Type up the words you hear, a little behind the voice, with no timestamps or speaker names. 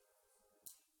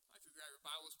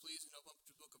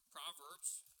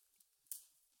Proverbs.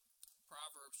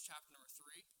 Proverbs chapter number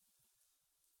 3.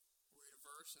 We'll read a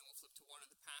verse and we'll flip to one of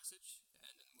the passage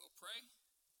and then we'll pray.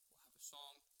 We'll have a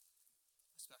song,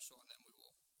 a special, and then we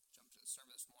will jump to the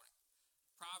sermon this morning.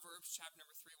 Proverbs chapter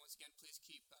number 3. Once again, please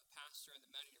keep Pastor and the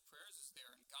men in your prayers as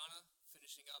they're in Ghana,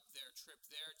 finishing up their trip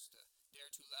there. Just a day or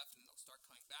two left and they'll start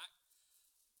coming back.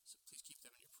 So please keep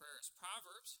them in your prayers.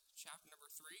 Proverbs chapter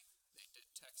number 3. They did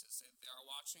text us saying they are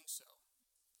watching, so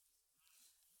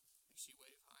make sure you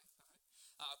wave hi.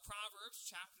 All right. Proverbs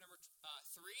chapter number 3.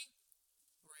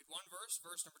 We'll read one verse,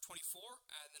 verse number 24,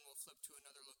 and then we'll flip to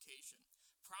another location.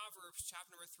 Proverbs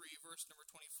chapter number 3, verse number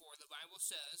 24. The Bible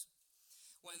says,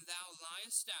 "When thou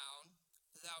liest down,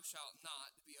 thou shalt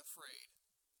not be afraid.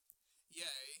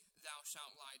 Yea, thou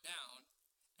shalt lie down,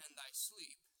 and thy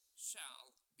sleep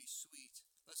shall be sweet."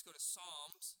 Let's go to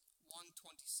Psalms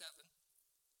 127.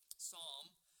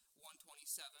 Psalm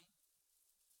 127.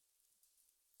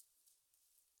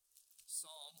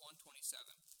 Psalm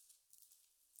 127.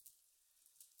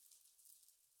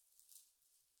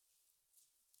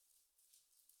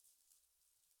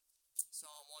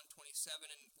 Psalm 127,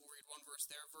 and we'll read one verse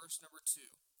there, verse number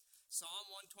 2. Psalm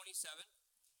 127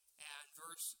 and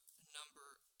verse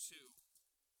number 2.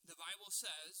 The Bible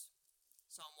says,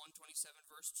 Psalm 127,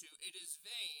 verse 2, "It is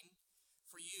vain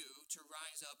for you to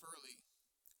rise up early,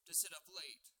 to sit up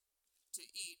late, to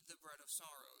eat the bread of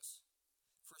sorrows.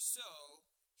 For so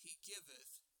he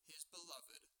giveth his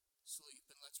beloved sleep."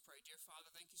 And let's pray. Dear Father,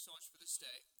 thank you so much for this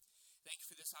day. Thank you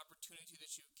for this opportunity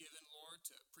that you've given, Lord,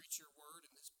 to preach your word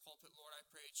in this pulpit. Lord, I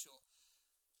pray that you'll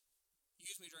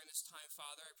use me during this time,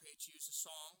 Father. I pray that you use the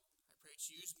song. I pray that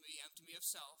you use me, empty me of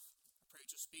self. I pray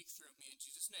that you'll speak through me. In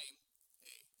Jesus' name,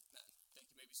 amen. Thank you.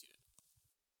 You may be seated.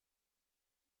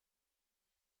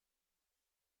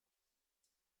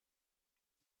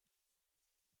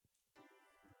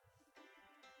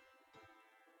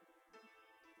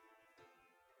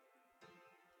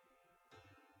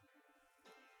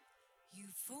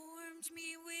 You formed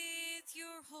me with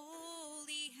your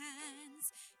holy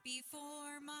hands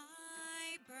before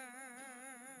my birth,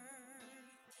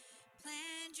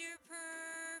 planned your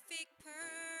perfect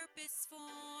purpose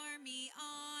for me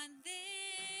on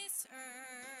this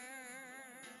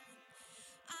earth.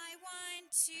 I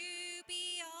want to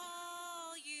be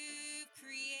all you've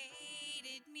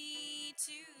created me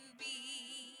to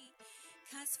be,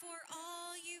 'cause for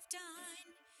all you've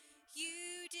done,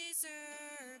 you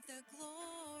deserve the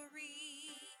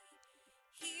glory.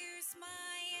 Here's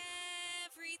my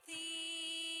everything.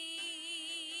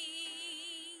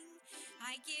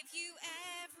 I give you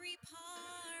every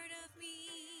part of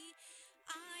me.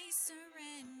 I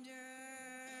surrender.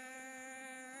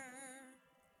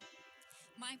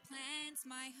 My plans,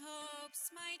 my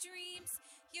hopes, my dreams,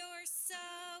 you're so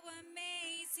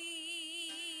amazing.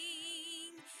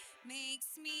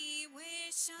 Makes me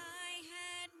wish I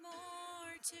had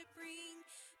more to bring,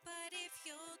 but if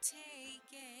you'll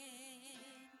take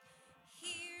it,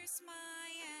 here's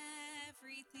my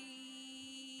everything.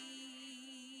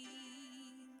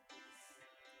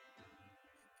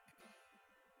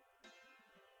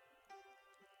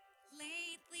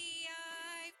 Lately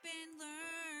I've been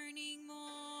learning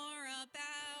more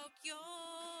about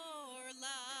your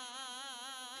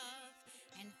love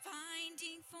and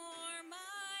finding for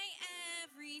my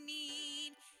every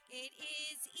need it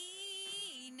is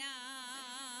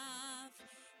enough.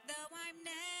 Though I'm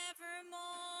never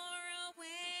more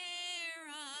aware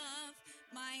of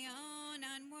my own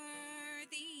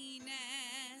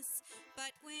unworthiness,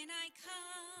 but when I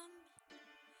come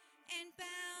and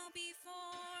bow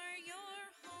before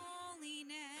your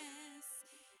holiness,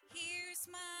 here's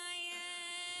my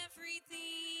everything.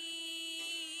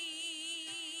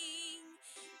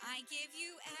 I give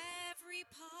you every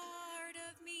part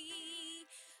of me.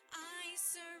 I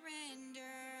surrender.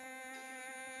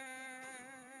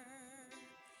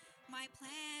 My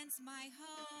plans, my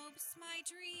hopes, my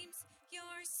dreams,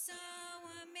 you're so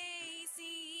amazing.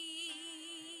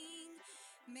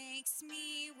 Makes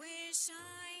me wish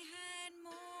I had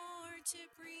more to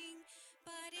bring,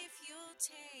 but if you'll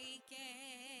take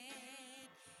it,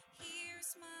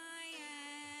 here's my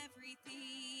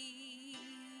everything.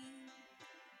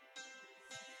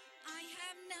 I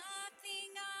have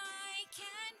nothing I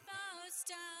can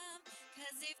boast of,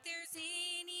 'cause if there's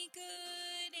any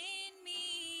good in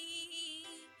me,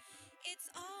 it's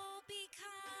all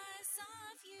because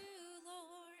of you,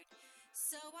 Lord.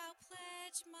 So I'll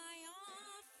pledge my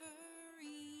offering.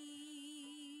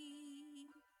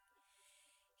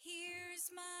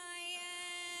 Here's my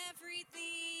everything.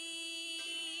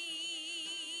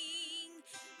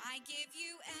 I give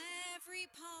you every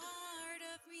part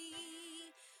of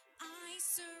me. I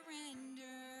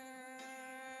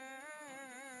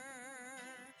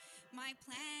my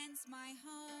plans, my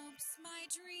hopes, my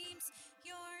dreams.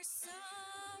 You're so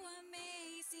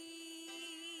amazing.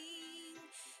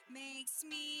 Makes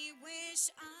me wish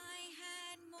I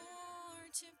had more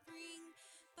to bring.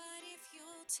 But if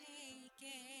you'll take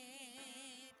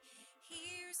it,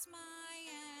 here's my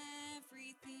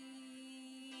everything.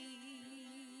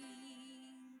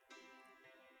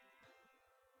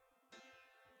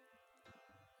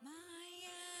 My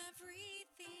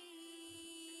everything.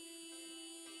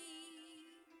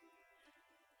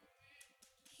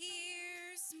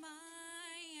 Here's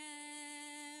my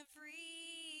everything.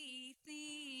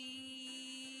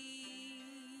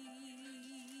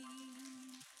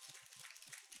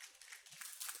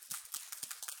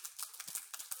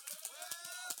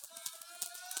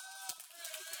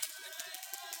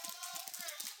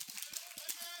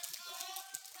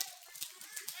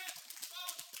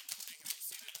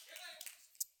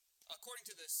 According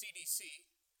to the CDC,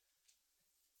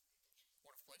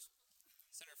 wonderful place,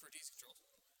 Center for Disease Control,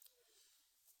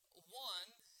 1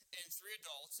 in 3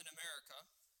 adults in America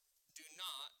do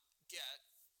not get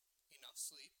enough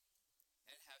sleep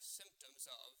and have symptoms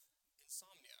of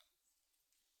insomnia.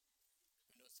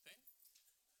 Who knows the pain?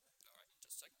 All right,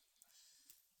 just a second.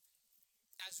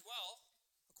 As well,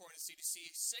 according to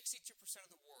CDC, 62% of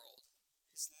the world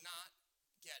is not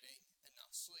getting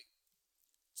enough sleep.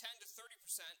 10 to 30%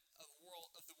 of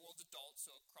the world's adults,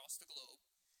 so across the globe,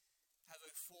 have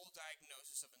a full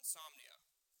diagnosis of insomnia.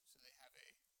 So they have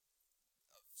a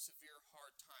severe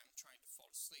hard time trying to fall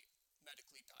asleep,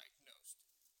 medically diagnosed.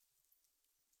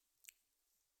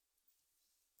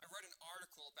 I read an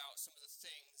article about some of the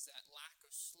things that lack of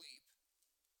sleep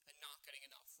and not getting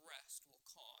enough rest will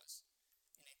cause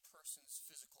in a person's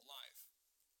physical life.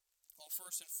 Well,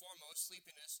 first and foremost,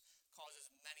 sleepiness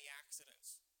causes many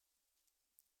accidents.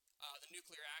 The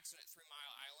nuclear accident at 3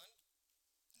 Mile Island,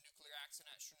 the nuclear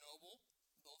accident at Chernobyl,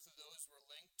 both of those were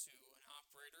linked to an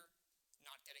operator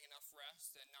not getting enough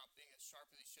rest and not being as sharp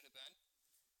as he should have been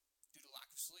due to lack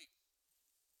of sleep.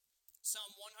 Some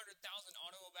 100,000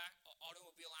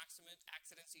 automobile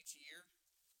accidents each year.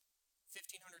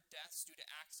 1,500 deaths due to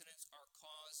accidents are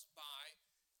caused by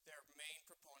their main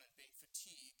proponent being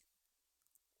fatigue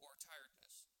or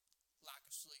tiredness, lack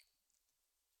of sleep.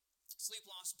 Sleep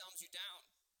loss dumbs you down.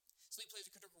 Sleep plays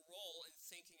a critical role in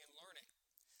thinking and learning.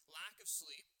 Lack of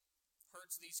sleep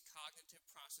hurts these cognitive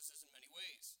processes in many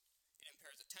ways. It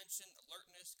impairs attention,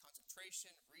 alertness,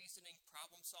 concentration, reasoning,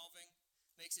 problem solving,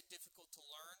 makes it difficult to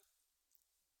learn.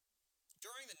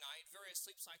 During the night, various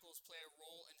sleep cycles play a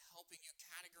role in helping you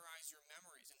categorize your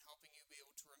memories and helping you be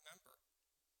able to remember.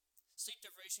 Sleep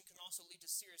deprivation can also lead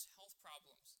to serious health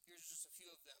problems. Here's just a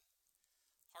few of them: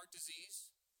 heart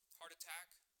disease, heart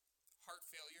attack, heart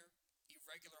failure,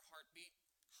 irregular heartbeat,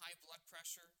 high blood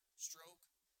pressure, stroke,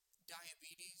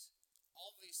 diabetes.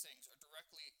 All of these things have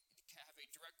a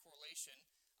direct correlation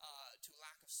to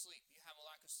lack of sleep. You have a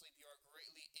lack of sleep, you are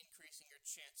greatly increasing your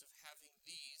chance of having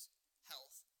these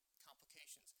health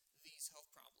complications, these health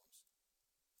problems.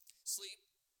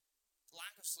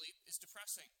 Lack of sleep is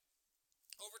depressing.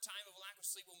 Over time, a lack of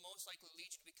sleep will most likely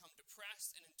lead you to become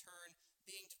depressed, and in turn,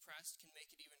 being depressed can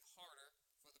make it even harder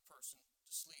for the person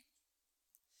to sleep.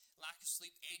 Lack of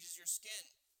sleep ages your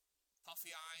skin.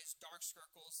 Puffy eyes, dark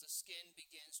circles, the skin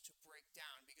begins to break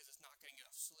down because it's not getting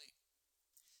enough sleep.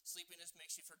 Sleepiness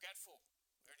makes you forgetful.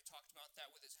 We already talked about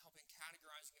that with its helping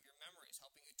categorizing of your memories,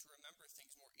 helping you to remember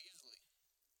things more easily.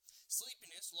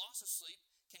 Sleepiness, loss of sleep,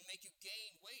 can make you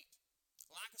gain weight.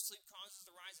 Lack of sleep causes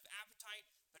the rise of appetite,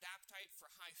 but appetite for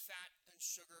high fat and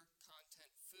sugar content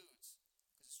foods,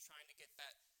 because it's trying to get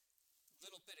that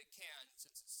little bit it can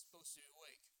since it's supposed to be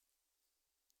awake.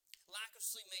 Lack of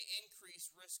sleep may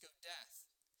increase risk of death.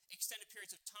 Extended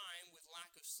periods of time with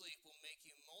lack of sleep will make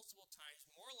you multiple times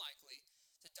more likely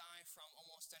to die from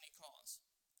almost any cause,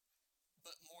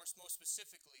 but most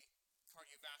specifically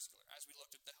cardiovascular. As we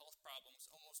looked at the health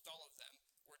problems, almost all of them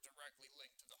were directly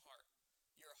linked to the heart.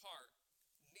 Your heart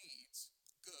needs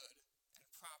good and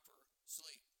proper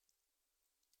sleep.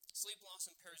 Sleep loss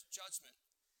impairs judgment,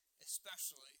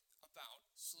 especially about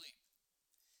sleep.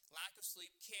 Lack of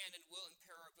sleep can and will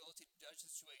impair our ability to judge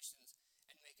situations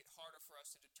and make it harder for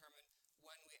us to determine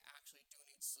when we actually do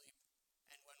need sleep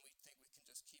and when we think we can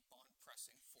just keep on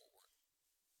pressing forward,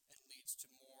 and leads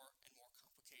to more and more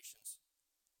complications.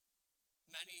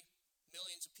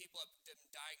 Millions of people have been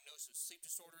diagnosed with sleep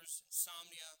disorders,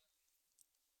 insomnia.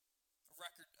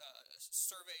 A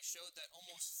survey showed that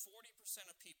almost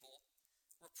 40% of people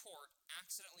report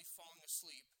accidentally falling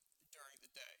asleep during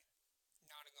the day,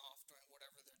 nodding off during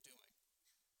whatever they're doing.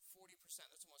 40%,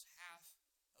 that's almost half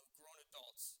of grown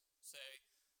adults say,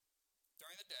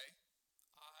 during the day,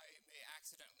 I may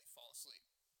sleep?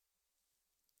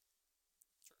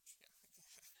 Church, yeah.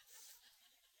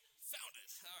 Found it.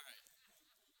 All right.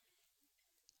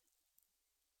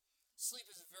 Sleep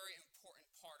is a very important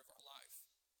part of our life.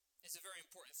 It's a very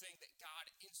important thing that God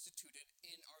instituted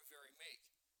in our very make.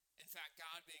 In fact,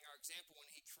 God being our example, when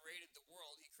he created the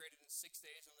world, he created in 6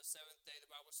 days. On the seventh day, the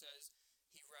Bible says,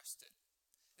 he rested.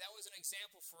 That was an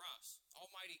example for us.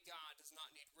 Almighty God does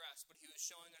not need rest, but he was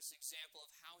showing us an example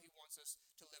of how he wants us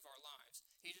to live our lives.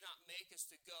 He did not make us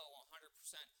to go 100%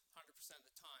 of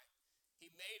the time.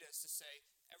 He made us to say,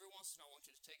 every once in a while, I want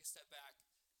you to take a step back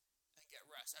and get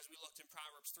rest. As we looked in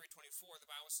Proverbs 3:24,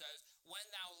 the Bible says, when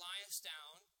thou liest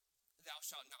down, thou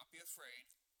shalt not be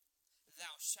afraid.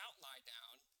 Thou shalt lie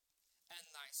down, and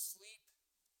thy sleep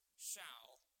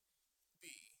shall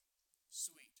be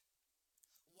sweet.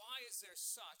 Why is there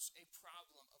such a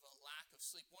problem of a lack of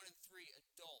sleep? 1 in 3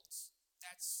 adults,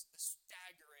 that's a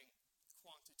staggering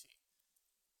quantity.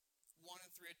 1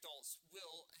 in 3 adults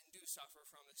will and do suffer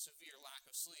from a severe lack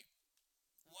of sleep.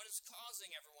 What is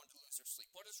causing everyone to lose their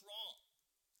sleep? What is wrong?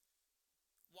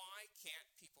 Why can't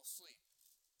people sleep?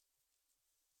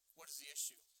 What is the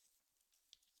issue?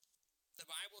 The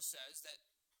Bible says that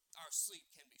our sleep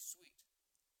can be sweet.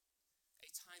 A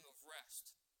time of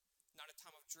rest, not a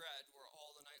time of dread where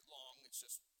all the night long it's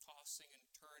just tossing and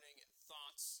turning and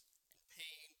thoughts and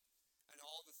pain and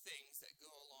all the things that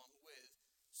go along with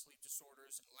sleep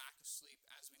disorders and lack of sleep.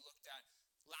 As we looked at,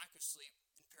 lack of sleep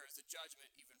impairs the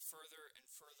judgment even further and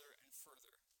further and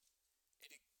further.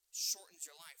 It shortens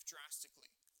your life drastically.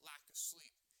 Lack of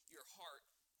sleep. Your heart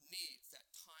needs that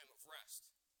time of rest.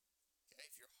 Okay,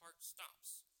 if your heart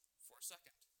stops for a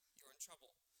second, you're in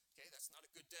trouble. Okay, that's not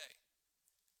a good day.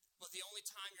 But the only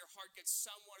time your heart gets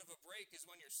somewhat of a break is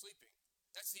when you're sleeping.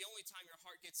 That's the only time your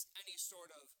heart gets any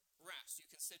sort of rest. You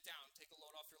can sit down, take a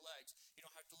load off your legs. You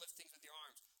don't have to lift things with your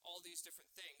arms. All these different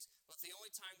things. But the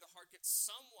only time the heart gets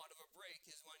somewhat of a break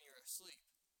is when you're asleep.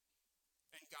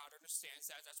 And God understands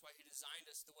that. That's why he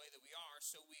designed us the way that we are,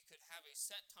 so we could have a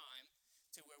set time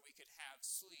to where we could have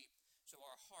sleep, so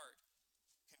our heart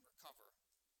can recover,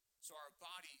 so our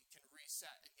body can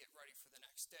reset and get ready for the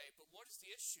next day. But what is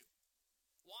the issue?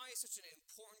 Why is such an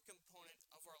important component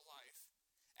of our life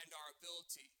and our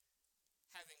ability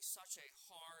having such a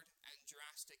hard and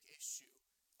drastic issue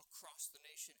across the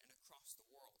nation and across the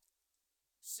world?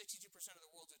 62% of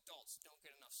the world's adults don't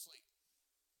get enough sleep.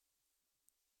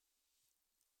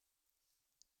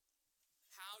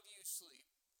 How do you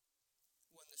sleep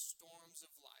when the storms of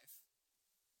life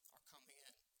are coming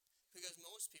in? Because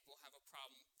most people have a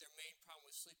problem. Their main problem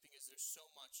with sleeping is there's so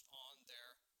much on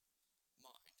their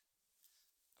mind.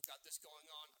 I've got this going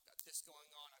on, I've got this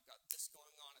going on, I've got this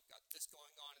going on, I've got this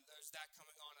going on, and there's that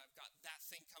coming on, I've got that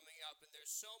thing coming up, and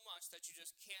there's so much that you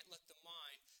just can't let the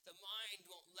mind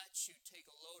won't let you take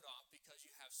a load off because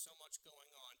you have so much going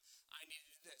on. I need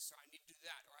to do this, or I need to do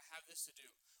that, or I have this to do,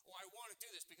 or I want to do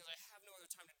this because I have no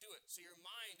other time to do it. So your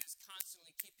mind is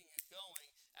constantly keeping you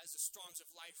going as the storms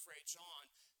of life rage on,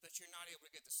 but you're not able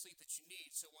to get the sleep that you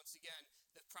need. So once again,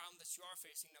 the problem that you are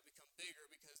facing now become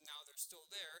bigger because now they're still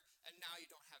there, and now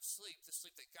you don't have sleep, the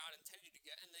sleep that God intended you to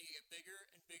get, and then you get bigger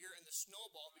and bigger, and the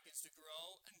snowball begins to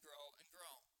grow and grow and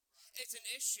grow. It's an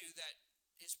issue that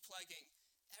is plaguing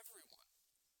everyone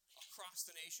across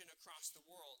the nation, across the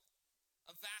world.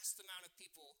 A vast amount of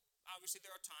people, obviously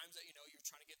there are times that, you're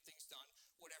trying to get things done,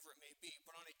 whatever it may be,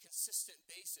 but on a consistent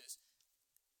basis,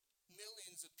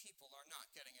 millions of people are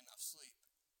not getting enough sleep.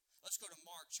 Let's go to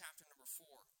Mark chapter number 4.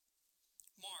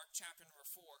 Mark chapter number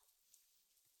 4.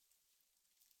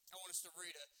 I want us to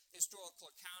read a historical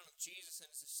account of Jesus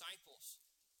and his disciples.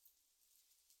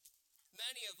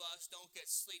 Many of us don't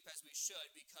get sleep as we should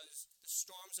because the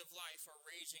storms of life are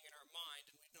raging in our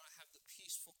mind and we don't have the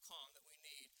peaceful calm that we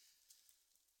need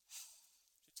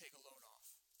to take a load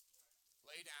off.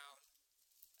 Lay down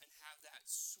and have that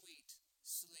sweet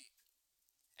sleep.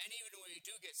 And even when you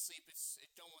do get sleep, it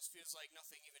almost feels like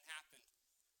nothing even happened.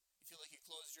 You feel like you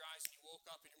closed your eyes and you woke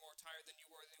up and you're more tired than you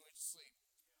were when you went to sleep.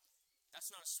 That's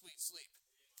not a sweet sleep.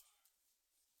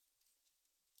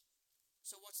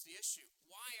 So what's the issue?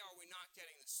 Why are we not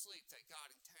getting the sleep that God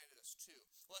intended us to?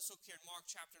 Well, let's look here in Mark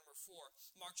chapter number 4.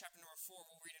 Mark chapter number 4,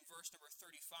 we'll read in verse number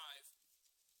 35.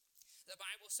 The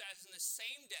Bible says, "In the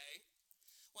same day,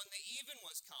 when the even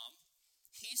was come,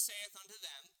 he saith unto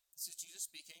them," this is Jesus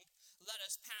speaking, "Let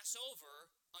us pass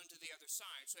over unto the other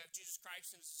side." So we have Jesus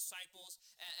Christ and his disciples,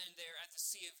 and they're at the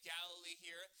Sea of Galilee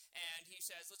here, and he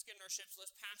says, let's get in our ships,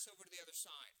 let's pass over to the other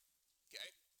side.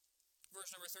 Okay?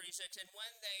 Verse number 36, "And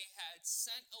when they had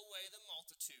sent away the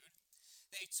multitude,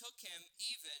 they took him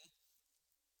even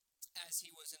as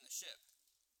he was in the ship.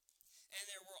 And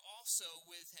there were also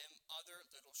with him other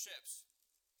little ships.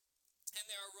 And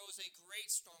there arose a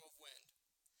great storm of wind,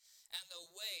 and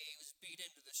the waves beat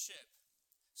into the ship,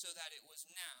 so that it was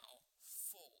now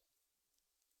full.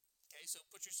 Okay, so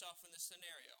put yourself in this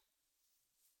scenario.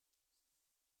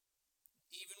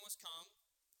 Even was come,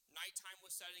 nighttime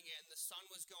was setting in, the sun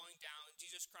was going down.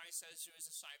 Jesus Christ says to his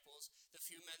disciples, the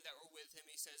few men that were with him,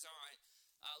 he says, all right,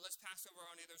 let's pass over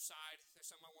on the other side.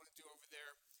 There's something I want to do over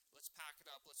there. Let's pack it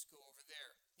up. Let's go over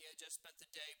there. He had just spent the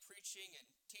day preaching and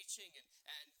teaching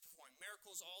and performing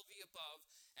miracles, all the above.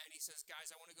 And he says,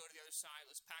 guys, I want to go to the other side.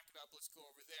 Let's pack it up. Let's go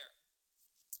over there.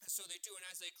 So they do, and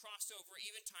as they crossed over,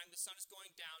 eventime, the sun is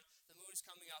going down, the moon is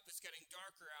coming up, it's getting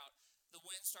darker out. The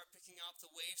winds start picking up,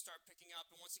 the waves start picking up,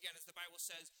 and once again, as the Bible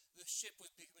says, the ship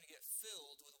was beginning to get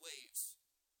filled with waves.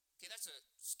 Okay, that's a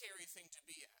scary thing to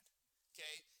be at.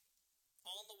 Okay,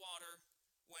 on the water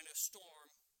when a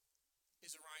storm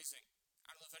is arising.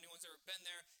 I don't know if anyone's ever been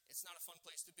there. It's not a fun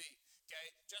place to be.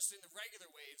 Okay, just in the regular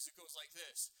waves, it goes like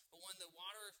this. But when the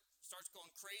water starts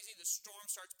going crazy, the storm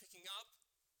starts picking up,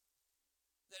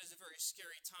 that is a very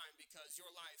scary time because your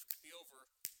life could be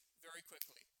over very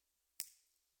quickly.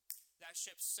 That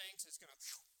ship sinks, it's going to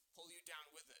pull you down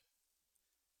with it.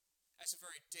 That's a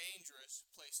very dangerous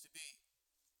place to be.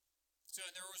 So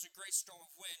there was a great storm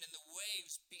of wind, and the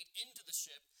waves beat into the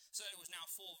ship, so that it was now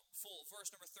full.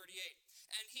 Verse number 38.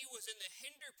 And he was in the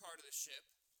hinder part of the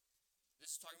ship,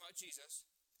 this is talking about Jesus,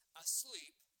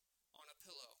 asleep on a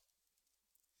pillow.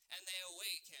 And they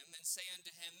awake him and say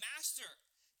unto him, Master,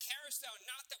 carest thou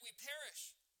not that we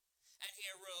perish? And he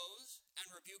arose and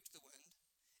rebuked the wind,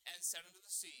 and said unto the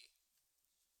sea,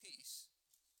 Peace,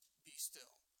 be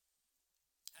still.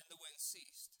 And the wind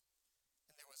ceased,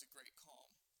 and there was a great calm.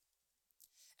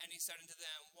 And he said unto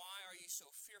them, Why are ye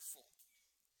so fearful?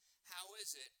 How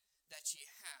is it that ye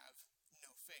have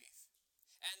no faith?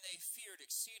 And they feared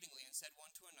exceedingly, and said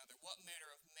one to another, What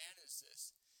manner of man is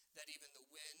this, that even the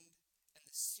wind and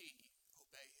the sea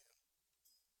obey him?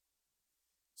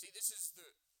 See, this is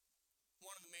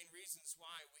one of the main reasons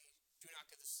why we do not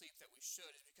get the sleep that we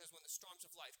should, is because when the storms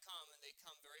of life come, and they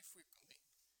come very frequently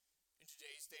in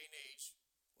today's day and age,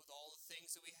 with all the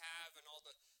things that we have and all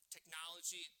the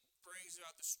technology, it brings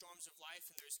about the storms of life,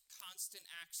 and there's constant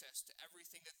access to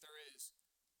everything that there is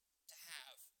to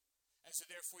have. And so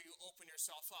therefore you open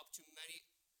yourself up to many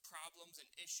problems and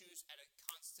issues at a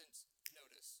constant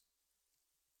notice.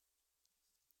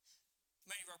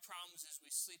 Many of our problems is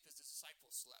we sleep as the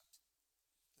disciples slept.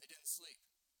 They didn't sleep.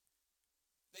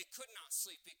 They could not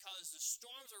sleep because the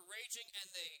storms are raging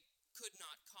and they could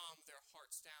not calm their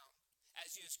hearts down.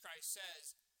 As Jesus Christ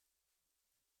says,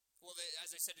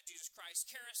 as I said to Jesus Christ,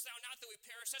 carest thou not that we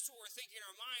perish? That's what we're thinking in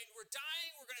our mind. We're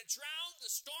dying, we're going to drown, the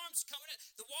storm's coming in,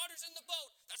 the water's in the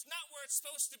boat. That's not where it's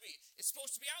supposed to be. It's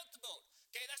supposed to be out the boat.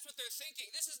 Okay, that's what they're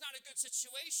thinking. This is not a good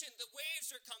situation. The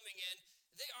waves are coming in.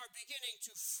 They are beginning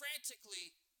to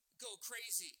frantically go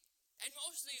crazy. And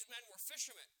most of these men were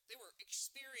fishermen. They were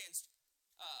experienced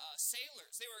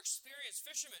sailors. They were experienced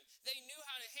fishermen. They knew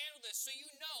how to handle this. So you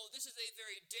know this is a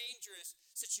very dangerous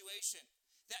situation.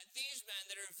 That these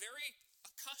men that are very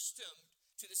accustomed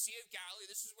to the Sea of Galilee,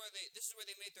 this is where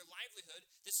they made their livelihood.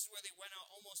 This is where they went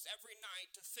out almost every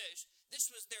night to fish.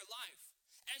 This was their life.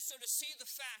 And so to see the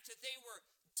fact that they were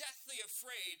deathly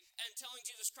afraid and telling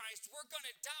Jesus Christ, we're going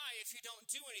to die if you don't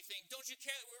do anything. Don't you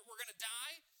care that we're going to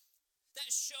die?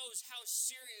 That shows how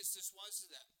serious this was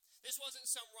to them. This wasn't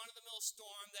some run-of-the-mill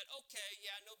storm that, okay,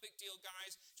 yeah, no big deal,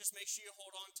 guys. Just make sure you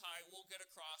hold on tight. We'll get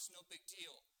across. No big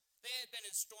deal. They had been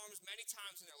in storms many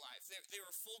times in their life. They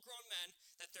were full-grown men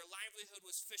that their livelihood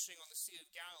was fishing on the Sea of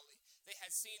Galilee. They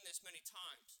had seen this many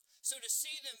times. So to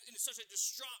see them in such a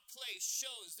distraught place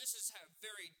shows this is a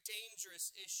very dangerous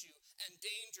issue and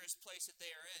dangerous place that they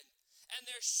are in. And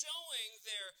they're showing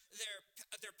their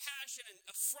passion and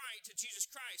affright to Jesus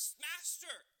Christ.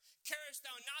 Master, carest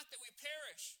thou not that we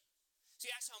perish?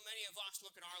 See, that's how many of us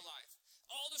look at our life.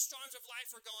 All the storms of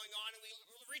life are going on, and we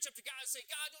reach up to God and say,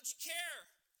 God, don't you care?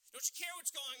 Don't you care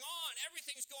what's going on?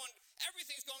 Everything's going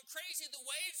crazy. The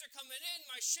waves are coming in.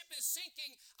 My ship is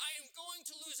sinking. I am going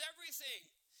to lose everything.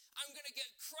 I'm going to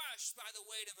get crushed by the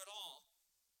weight of it all.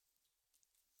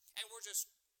 And we're just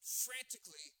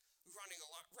frantically running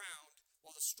around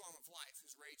while the storm of life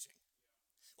is raging.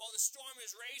 While the storm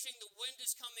is raging, the wind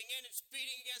is coming in. It's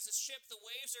beating against the ship. The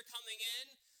waves are coming in.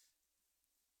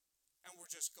 And we're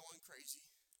just going crazy.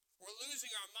 We're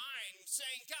losing our mind,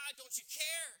 saying, God, don't you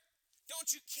care? Don't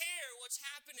you care what's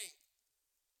happening?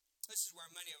 This is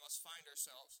where many of us find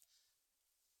ourselves.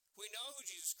 We know who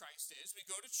Jesus Christ is. We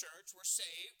go to church. We're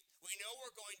saved. We know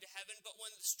we're going to heaven. But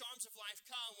when the storms of life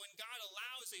come, when God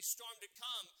allows a storm to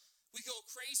come, We go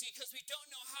crazy because we don't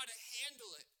know how to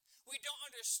handle it. We don't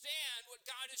understand what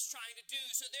God is trying to do.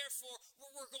 So therefore,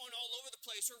 we're going all over the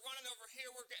place. We're running over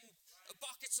here. We're getting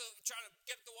buckets of trying to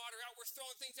get the water out. We're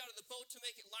throwing things out of the boat to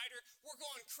make it lighter. We're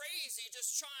going crazy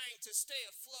just trying to stay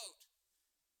afloat.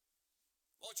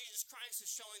 Well, Jesus Christ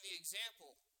is showing the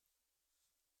example.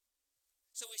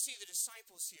 So we see the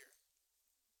disciples here.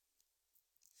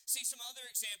 See some other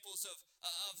examples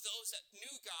of those that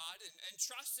knew God and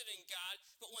trusted in God,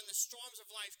 but when the storms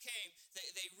of life came,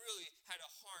 they really had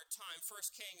a hard time.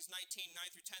 1 Kings 19,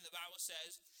 9-10, the Bible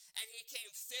says, "And he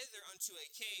came thither unto a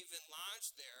cave and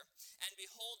lodged there. And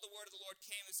behold, the word of the Lord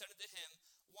came and said unto him,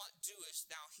 What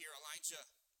doest thou here, Elijah?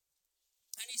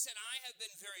 And he said, I have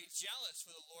been very jealous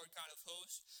for the Lord God of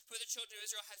hosts, for the children of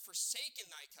Israel had forsaken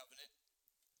thy covenant,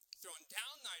 thrown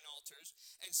down thine altars,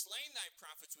 and slain thy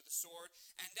prophets with the sword,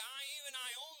 and even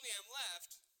I only am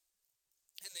left,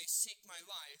 and they seek my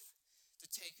life to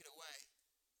take it away."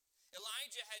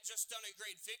 Elijah had just done a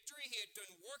great victory. He had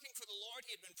been working for the Lord.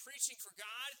 He had been preaching for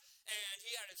God, and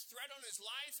he had a threat on his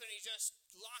life, and he just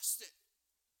lost it.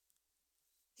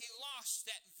 He lost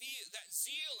that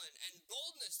zeal and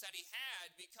boldness that he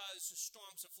had because the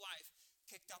storms of life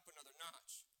kicked up another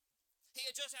notch. He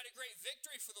had just had a great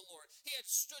victory for the Lord. He had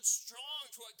stood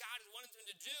strong for what God had wanted him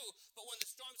to do. But when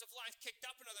the storms of life kicked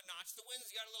up another notch, the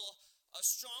winds got a little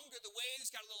stronger, the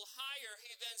waves got a little higher,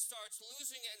 he then starts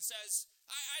losing it and says,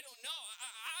 I don't know.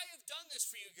 I have done this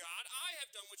for you, God. I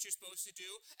have done what you're supposed to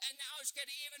do, and now it's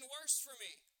getting even worse for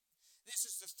me. This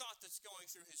is the thought that's going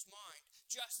through his mind,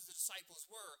 just as the disciples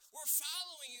were. We're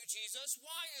following you, Jesus.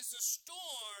 Why is the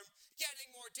storm getting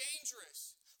more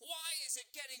dangerous? Why is it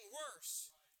getting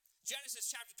worse? Genesis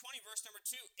chapter 20, verse number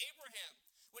 2, Abraham.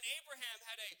 When Abraham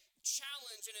had a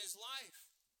challenge in his life,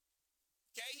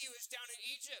 okay, he was down in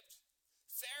Egypt.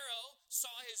 Pharaoh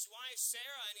saw his wife,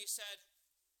 Sarah, and he said,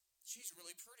 she's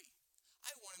really pretty.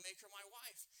 I want to make her my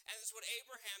wife. And this is what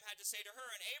Abraham had to say to her.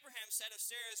 And Abraham said of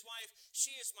Sarah's wife,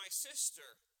 she is my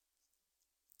sister.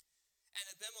 And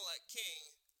Abimelech,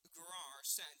 king Gerar,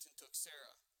 sent and took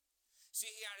Sarah. See,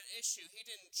 he had an issue. He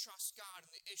didn't trust God in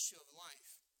the issue of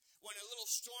life. When a little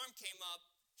storm came up,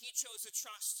 he chose to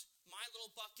trust my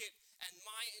little bucket and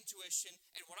my intuition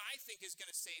and what I think is going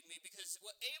to save me, because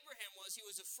what Abraham was, he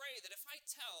was afraid that if I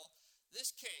tell this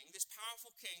king, this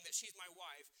powerful king, that she's my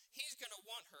wife, he's going to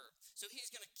want her. So he's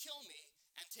going to kill me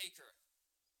and take her.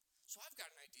 So I've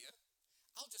got an idea.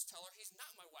 I'll just tell her he's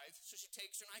not my wife, so she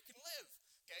takes her and I can live.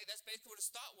 Okay, that's basically what his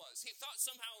thought was. He thought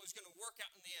somehow it was going to work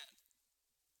out in the end.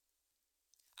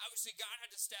 Obviously, God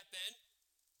had to step in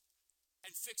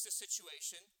and fix the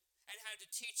situation, and had to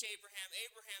teach Abraham,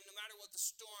 no matter what the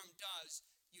storm does,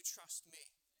 you trust me.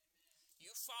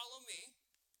 You follow me,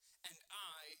 and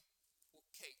I will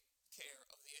take care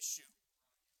of the issue.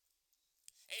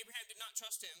 Abraham did not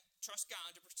trust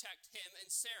God to protect him and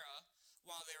Sarah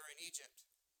while they were in Egypt.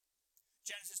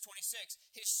 Genesis 26,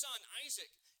 his son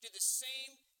Isaac did the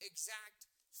same exact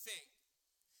thing.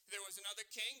 There was another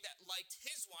king that liked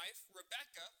his wife,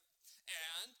 Rebekah,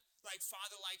 and like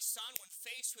father, like son, when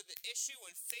faced with the issue,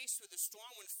 when faced with the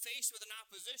storm, when faced with an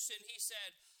opposition, he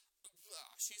said,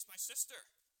 she's my sister.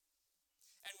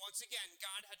 And once again,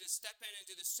 God had to step in and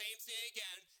do the same thing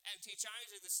again and teach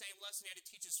Isaac the same lesson he had to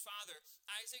teach his father.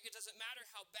 Isaac, it doesn't matter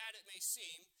how bad it may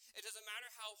seem. It doesn't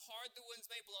matter how hard the winds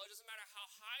may blow. It doesn't matter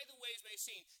how high the waves may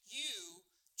seem. You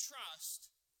trust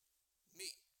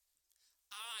me.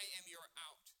 I am your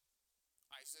out,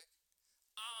 Isaac.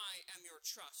 I am your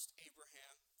trust,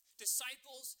 Abraham.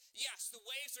 Disciples, yes, the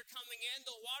waves are coming in,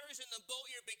 the water's in the boat,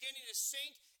 you're beginning to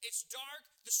sink, it's dark,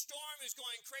 the storm is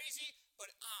going crazy,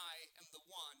 but I am the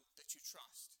one that you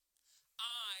trust.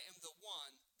 I am the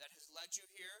one that has led you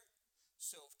here,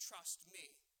 so trust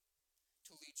me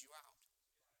to lead you out.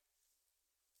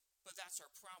 But that's our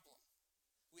problem.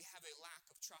 We have a lack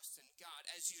of trust in God.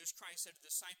 As Jesus Christ said to the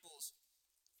disciples,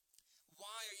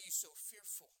 why are you so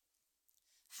fearful?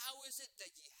 How is it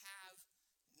that ye have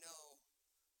no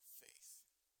faith?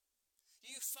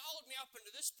 You followed me up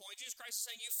into this point. Jesus Christ is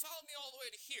saying, you followed me all the way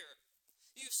to here.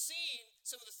 You've seen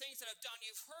some of the things that I've done.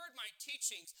 You've heard my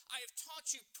teachings. I have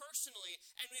taught you personally,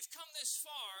 and we've come this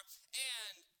far,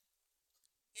 and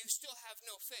you still have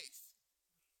no faith.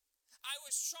 I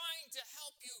was trying to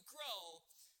help you grow,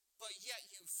 but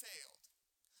yet you failed.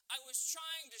 I was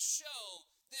trying to show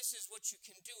this is what you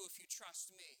can do if you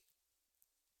trust me.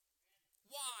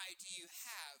 Why do you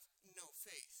have no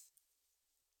faith?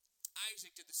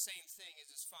 Isaac did the same thing as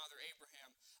his father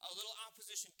Abraham. A little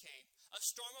opposition came. A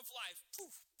storm of life,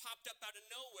 poof, popped up out of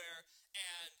nowhere,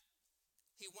 and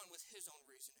he went with his own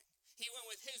reasoning. He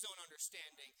went with his own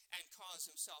understanding and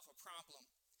caused himself a problem.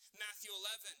 Matthew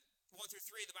 11, 1 through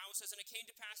 3, the Bible says, "And it came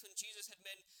to pass when Jesus had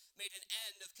made an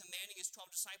end of commanding his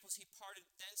 12 disciples, he parted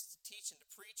thence to teach and to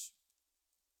preach.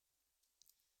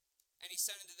 And he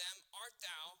said unto them, Art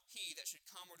thou he that should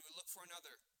come, or do we look for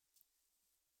another?"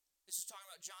 This is talking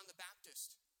about John the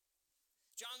Baptist.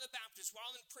 John the Baptist,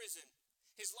 while in prison,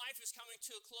 his life was coming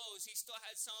to a close. He still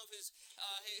had some of his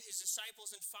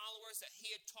disciples and followers that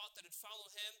he had taught that had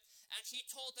followed him. And he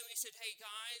told them, he said, "Hey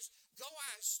guys, go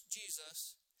ask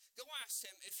Jesus. Go ask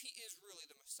him if he is really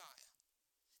the Messiah."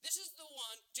 This is the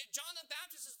one, John the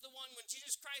Baptist is the one when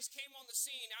Jesus Christ came on the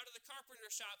scene out of the carpenter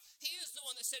shop. He is the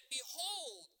one that said,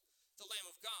 "Behold the Lamb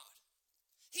of God."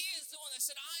 He is the one that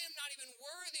said, "I am not even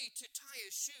worthy to tie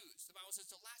his shoes." The Bible says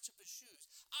to latch up his shoes.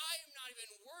 I am not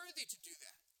even worthy to do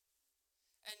that.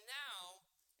 And now,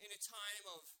 in a time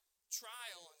of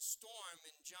trial and storm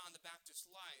in John the Baptist's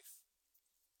life,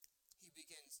 he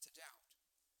begins to doubt.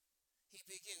 He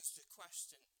begins to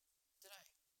question, did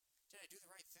I do the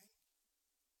right thing?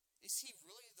 Is he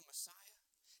really the Messiah?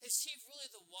 Is he really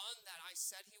the one that I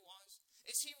said he was?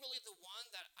 Is he really the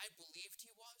one that I believed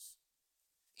he was?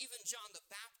 Even John the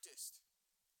Baptist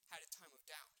had a time of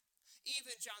doubt.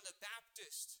 Even John the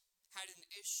Baptist had an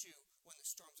issue when the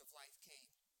storms of life came.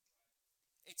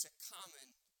 It's a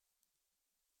common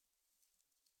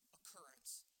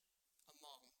occurrence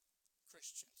among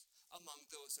Christians, among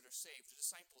those that are saved. The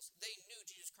disciples, they knew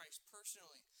Jesus Christ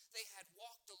personally. They had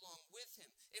walked along with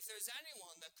him. If there's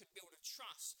anyone that could be able to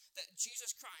trust that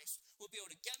Jesus Christ will be able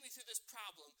to get me through this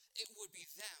problem, it would be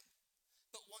them.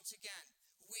 But once again,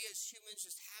 we as humans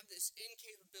just have this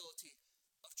incapability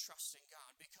of trusting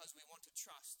God because we want to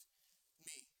trust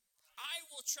me. I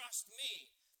will trust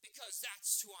me because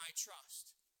that's who I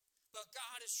trust. But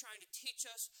God is trying to teach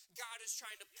us. God is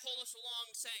trying to pull us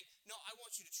along saying, "No, I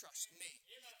want you to trust me.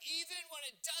 Even when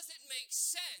it doesn't make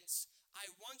sense, I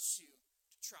want you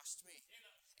to trust me."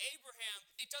 Abraham,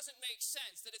 it doesn't make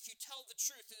sense that if you tell the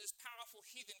truth to this powerful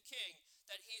heathen king,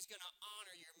 that he's going to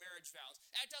honor your marriage vows.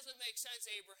 That doesn't make sense,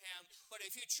 Abraham, but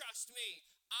if you trust me,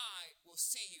 I will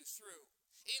see you through.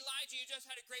 Elijah, you just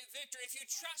had a great victory. If you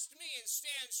trust me and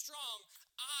stand strong,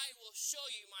 I will show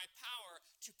you my power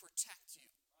to protect you.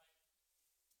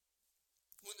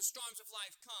 When the storms of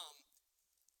life come,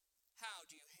 how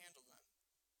do you handle them?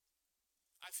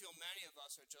 I feel many of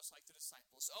us are just like the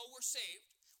disciples. Oh, we're saved.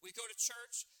 We go to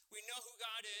church. We know who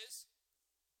God is.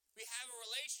 We have a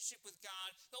relationship with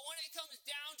God. But when it comes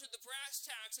down to the brass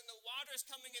tacks and the water is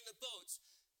coming in the boats,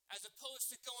 as opposed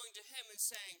to going to him and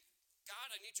saying,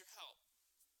 "God, I need your help,"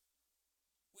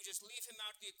 we just leave him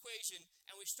out of the equation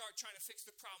and we start trying to fix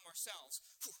the problem ourselves.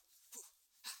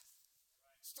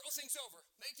 Throw things over.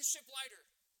 Make the ship lighter.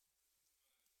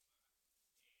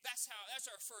 That's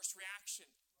our first reaction.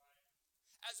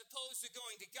 As opposed to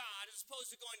going to God, as opposed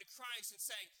to going to Christ and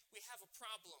saying, "We have a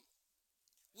problem."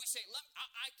 We say,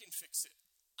 I can fix it.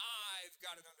 I've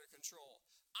got it under control.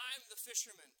 I'm the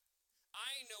fisherman.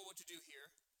 I know what to do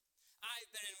here.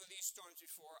 I've been in with these storms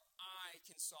before. I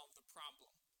can solve the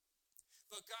problem.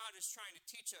 But God is trying to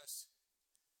teach us,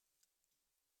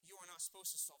 you are not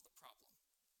supposed to solve the problem.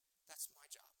 That's my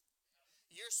job.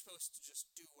 You're supposed to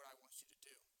just do what I want you to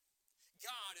do.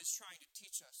 God is trying to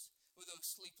teach us with those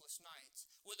sleepless nights,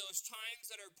 with those times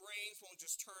that our brains won't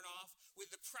just turn off,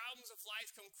 with the problems of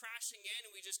life come crashing in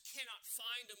and we just cannot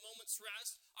find a moment's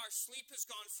rest. Our sleep has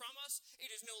gone from us.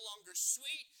 It is no longer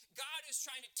sweet. God is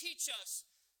trying to teach us,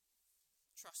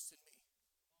 trust in me.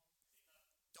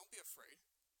 Don't be afraid.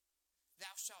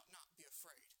 Thou shalt not be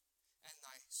afraid, and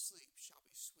thy sleep shall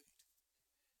be sweet.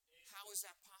 How is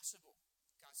that possible?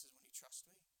 God says, when you trust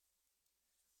me.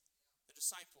 The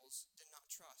disciples did not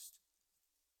trust.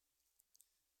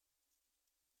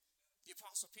 The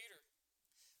Apostle Peter,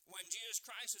 when Jesus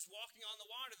Christ is walking on the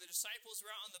water, the disciples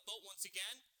were out on the boat once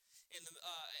again. In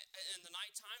the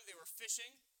nighttime, they were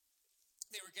fishing.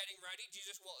 They were getting ready.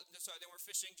 They were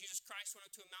fishing. Jesus Christ went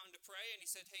up to a mountain to pray, and he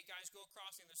said, "Hey guys, go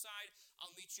across the other side.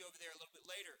 I'll meet you over there a little bit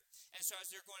later." And so as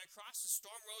they're going across, the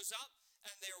storm rose up,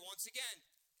 and they were once again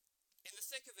in the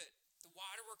thick of it. The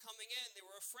water were coming in. They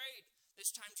were afraid.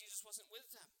 This time Jesus wasn't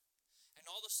with them. And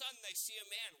all of a sudden, they see a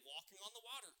man walking on the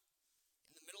water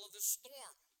in the middle of this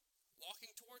storm,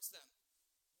 walking towards them.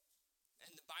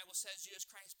 And the Bible says Jesus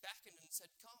Christ beckoned and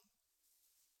said, "Come."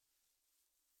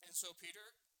 And so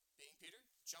Peter, being Peter,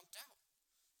 jumped out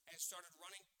and started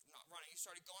he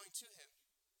started going to him.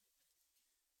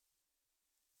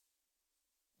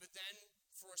 But then,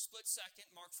 for a split second,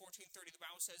 Mark 14:30, the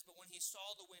Bible says, "But when he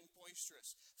saw the wind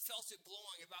boisterous, felt it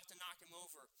blowing about to knock him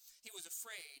over, he was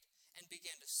afraid and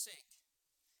began to sink.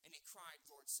 And he cried,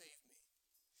 'Lord, save me.'"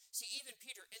 See, even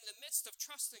Peter, in the midst of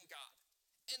trusting God,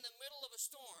 in the middle of a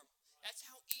storm, That's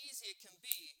how easy it can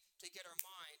be to get our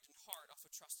mind and heart off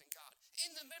of trusting God.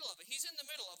 In the middle of it, he's in the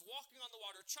middle of walking on the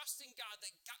water, trusting God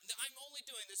that I'm only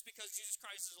doing this because Jesus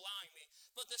Christ is allowing me.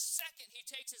 But the second he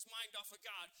takes his mind off of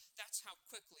God, that's how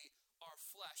quickly our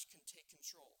flesh can take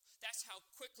control. That's how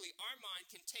quickly our mind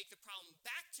can take the problem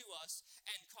back to us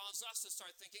and cause us to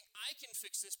start thinking, I can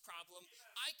fix this problem.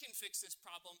 I can fix this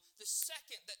problem. The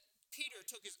second that Peter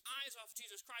took his eyes off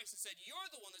Jesus Christ and said,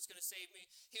 you're the one that's going to save me,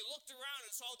 he looked around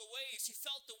and saw the waves, he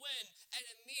felt the wind, and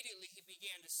immediately he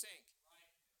began to sink.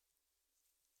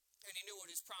 And he knew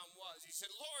what his problem was. He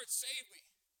said, Lord, save me.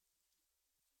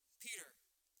 Peter,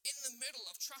 in the middle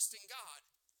of trusting God,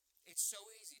 it's so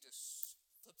easy to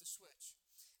flip the switch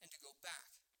and to go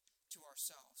back to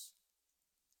ourselves.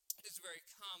 It is very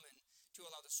common to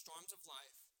allow the storms of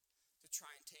life to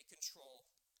try and take control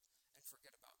and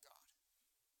forget about God.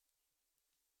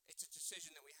 It's a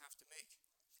decision that we have to make.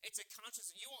 It's a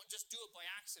conscious, you won't just do it by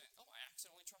accident. Oh, I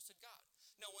accidentally trusted God.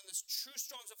 No, when the true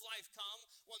storms of life come,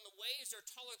 when the waves are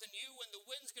taller than you, when the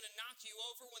wind's going to knock you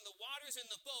over, when the water's in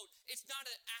the boat, it's not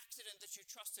an accident that you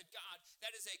trusted God.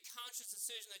 That is a conscious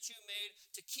decision that you made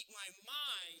to keep my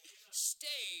mind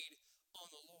stayed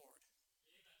on the Lord.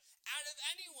 Out of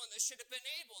anyone that should have been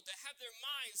able to have their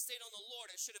mind stayed on the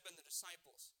Lord, it should have been the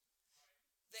disciples.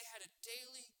 They had a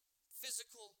daily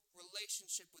physical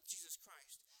relationship with Jesus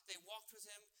Christ. They walked with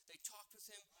him, they talked with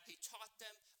him, he taught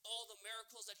them. All the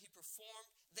miracles that he performed,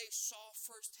 they saw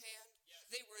firsthand.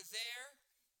 They were there.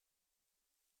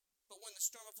 But when the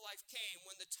storm of life came,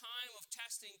 when the time of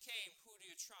testing came, who do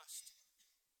you trust?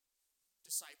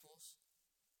 Disciples.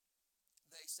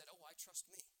 They said, oh, I trust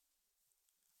me.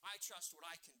 I trust what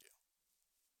I can do.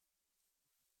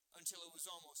 Until it was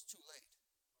almost too late.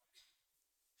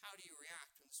 How do you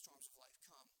react when the storms of life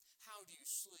come? How do you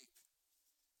sleep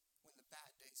when the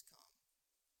bad days come?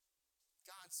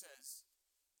 God says,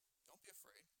 don't be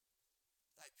afraid.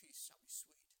 Thy peace shall be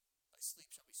sweet. Thy sleep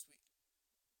shall be sweet.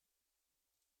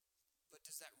 But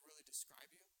does that really describe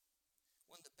you?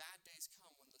 When the bad days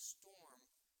come, when the storm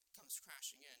comes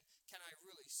crashing in, can I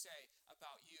really say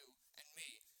about you and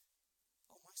me,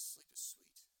 oh, my sleep is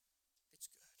sweet. It's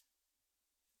good.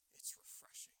 It's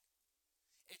refreshing.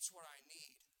 It's what I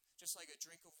need. Just like a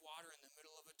drink of water in the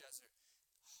middle of a desert.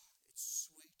 Oh, it's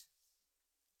sweet.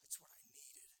 It's what I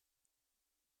needed.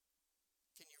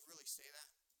 Can you really say that?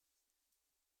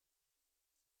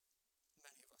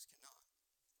 Many of us cannot.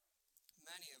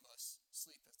 Many of us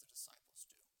sleep as the disciples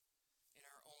do. In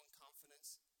our own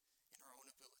confidence, in our own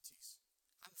abilities.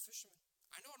 I'm a fisherman.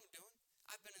 I know what I'm doing.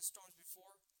 I've been in storms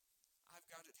before. I've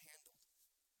got it handled.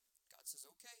 God says,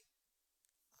 okay,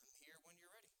 I'm here when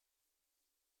you're ready.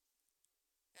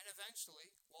 And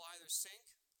eventually, we'll either sink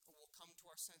or we'll come to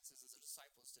our senses as the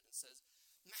disciples did and says,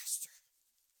 Master,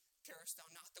 carest thou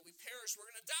not that we perish? We're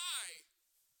going to die.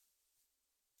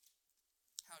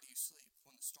 How do you sleep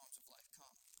when the storms of life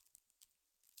come?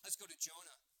 Let's go to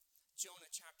Jonah. Jonah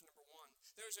chapter number 1.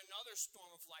 There's another storm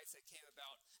of life that came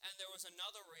about, and there was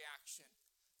another reaction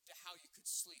to how you could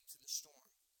sleep through the storm.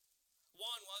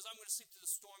 One was, I'm going to sleep through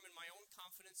the storm in my own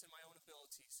confidence and my own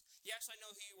abilities. Yes, I know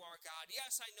who you are, God.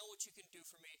 Yes, I know what you can do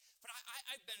for me. But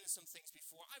I've been in some things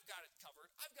before. I've got it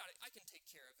covered. I've got it. I can take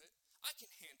care of it. I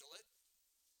can handle it.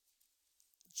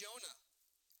 Jonah,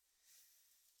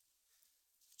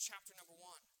 chapter number 1.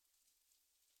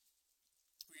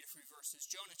 Read a few verses.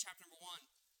 Jonah, chapter number 1.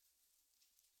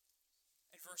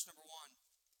 And verse number 1.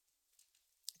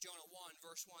 Jonah 1,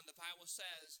 verse 1. The Bible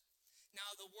says,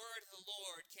 Now the word of the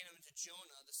Lord came unto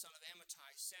Jonah, the son of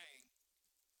Amittai, saying,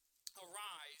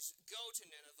 Arise, go to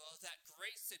Nineveh, that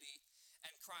great city,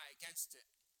 and cry against it.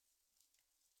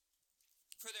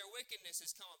 For their wickedness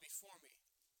is come up before me.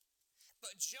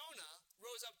 But Jonah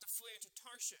rose up to flee into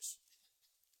Tarshish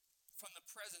from the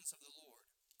presence of the Lord,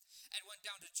 and went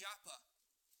down to Joppa.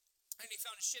 And he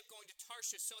found a ship going to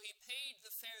Tarshish, so he paid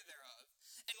the fare thereof,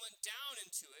 and went down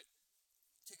into it,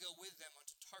 to go with them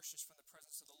unto Tarshish from the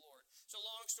presence of the Lord. So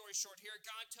long story short here,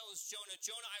 God tells Jonah,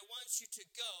 Jonah, I want you to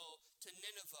go to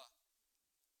Nineveh.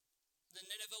 The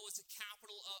Nineveh was the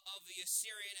capital of the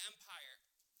Assyrian Empire.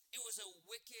 It was a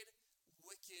wicked,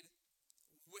 wicked,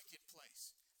 wicked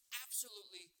place.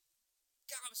 Absolutely,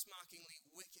 gobsmackingly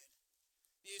wicked.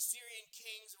 The Assyrian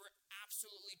kings were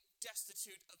absolutely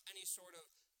destitute of any sort of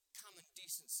common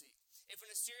decency. If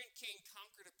an Assyrian king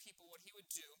conquered a people, what he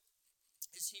would do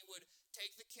is he would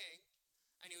take the king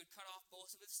and he would cut off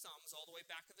both of his thumbs all the way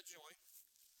back of the joint,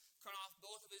 cut off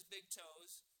both of his big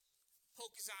toes,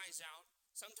 poke his eyes out,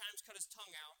 sometimes cut his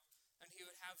tongue out, and he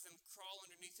would have them crawl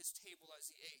underneath his table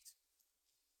as he ate.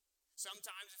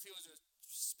 Sometimes, if he was a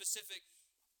specific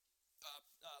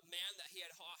man that he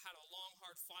had a long,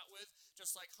 hard fight with,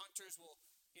 just like hunters will,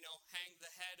 hang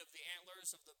the head of the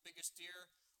antlers of the biggest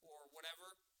deer or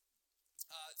whatever.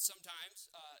 Sometimes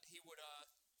he would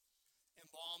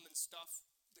embalm and stuff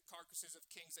the carcasses of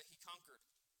kings that he conquered.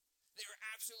 They were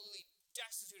absolutely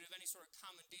destitute of any sort of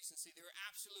common decency. They were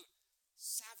absolute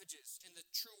savages, in the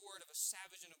true word of a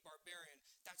savage and a barbarian.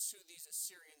 That's who these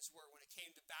Assyrians were. When it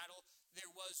came to battle, there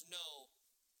was no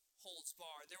holds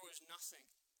barred. There was nothing.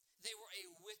 They were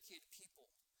a wicked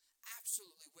people,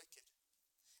 absolutely wicked.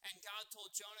 And God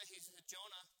told Jonah, he said,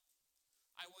 Jonah,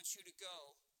 I want you to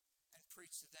go and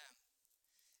preach to them.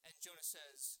 And Jonah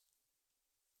says,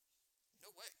 no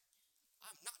way,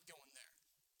 I'm not going there.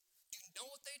 Do you know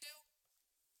what they do?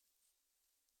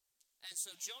 And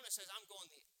so Jonah says, I'm going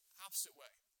the opposite way.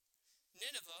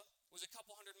 Nineveh was a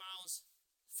couple hundred miles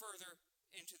further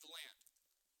into the land.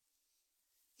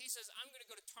 He says, I'm going to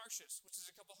go to Tarshish, which is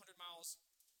a couple hundred miles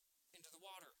into the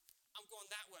water. I'm going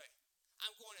that way.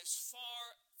 I'm going as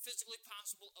far physically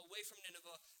possible away from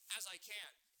Nineveh as I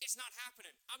can. It's not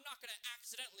happening. I'm not going to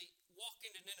accidentally walk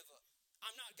into Nineveh.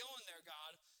 I'm not going there,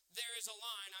 God. There is a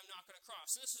line I'm not going to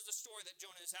cross. So this is the story that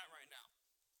Jonah is at right now.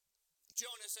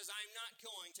 Jonah says, I'm not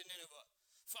going to Nineveh.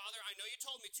 Father, I know you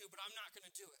told me to, but I'm not going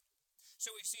to do it.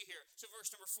 So we see here, verse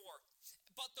number 4.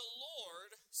 But the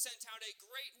Lord sent out a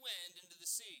great wind into the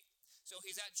sea. So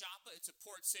he's at Joppa. It's a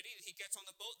port city. He gets on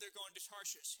the boat. They're going to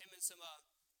Tarshish. Him and some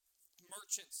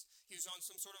merchants. He was on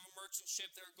some sort of a merchant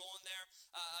ship. They're going there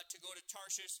to go to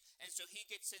Tarshish. And so he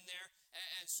gets in there.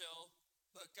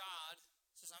 But God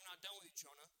says, I'm not done with you,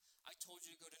 Jonah. I told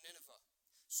you to go to Nineveh.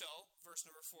 So, verse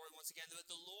number 4, once again, but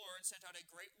the Lord sent out a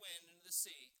great wind into the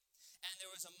sea, and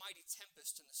there was a mighty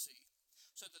tempest in the sea,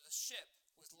 so that the ship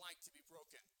was like to be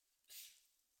broken.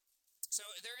 So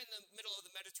they're in the middle of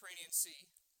the Mediterranean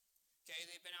Sea. Okay,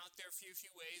 they've been out there a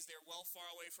few ways. They're well far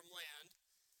away from land.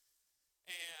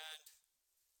 And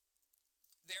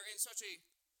they're in such a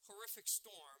horrific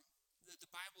storm that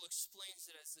the Bible explains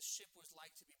it as the ship was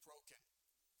like to be broken.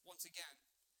 Once again,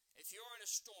 if you're in a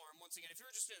storm, if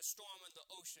you're just in a storm in the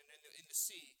ocean, in the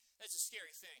sea, that's a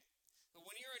scary thing. But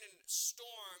when you're in a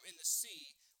storm in the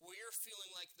sea, where you're feeling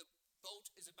like the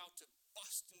boat is about to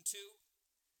bust in two,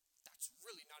 that's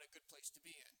really not a good place to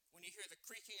be in. When you hear the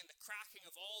creaking and the cracking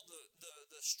of all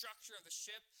the structure of the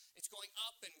ship, it's going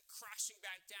up and crashing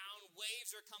back down,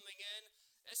 waves are coming in.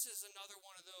 This is another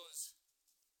one of those,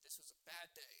 this was a bad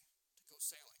day to go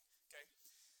sailing, okay?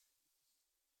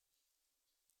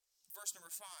 Verse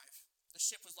number 5, the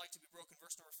ship was like to be broken.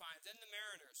 Verse number 5, then the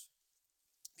mariners,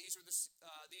 these were the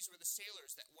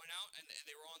sailors that went out and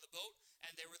they were on the boat,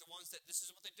 and they were the ones that, this is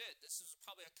what they did. This is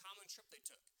probably a common trip they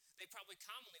took. They probably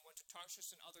commonly went to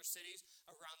Tarshish and other cities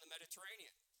around the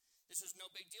Mediterranean. This was no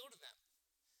big deal to them.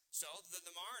 So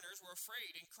the mariners were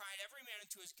afraid and cried every man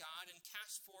unto his God and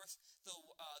cast forth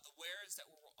the wares that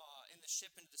were in the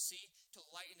ship into the sea to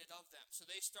lighten it of them. So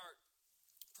they start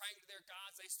praying to their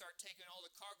gods. They start taking all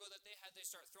the cargo that they had. They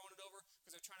start throwing it over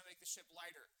because they're trying to make the ship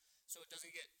lighter so it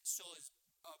doesn't get so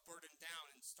burdened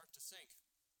down and start to sink.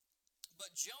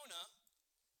 But Jonah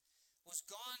was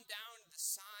gone down to the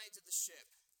sides of the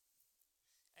ship,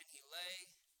 and he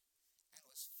lay and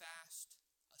was fast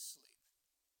asleep.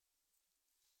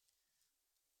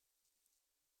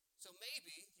 So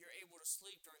maybe you're able to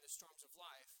sleep during the storms of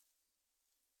life,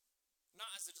 not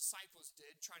as the disciples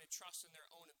did, trying to trust in their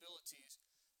own abilities,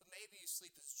 but maybe you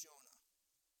sleep as Jonah.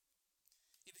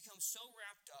 You become so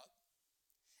wrapped up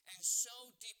and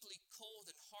so deeply cold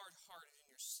and hard-hearted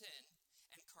in your sin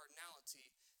and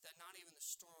carnality that not even the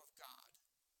storm of God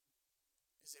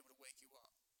is able to wake you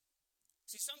up.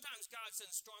 See, sometimes God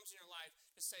sends storms in your life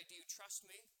to say, do you trust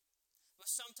me?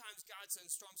 But sometimes God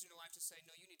sends storms in your life to say,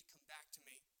 no, you need to come back to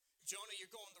me. Jonah,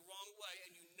 you're going the wrong way,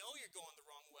 and you know you're going the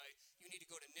wrong way. You need to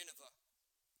go to Nineveh.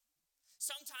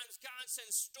 Sometimes God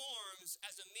sends storms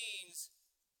as a means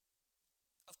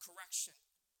of correction.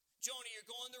 Jonah, you're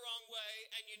going the wrong way,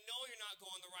 and you know you're not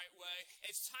going the right way.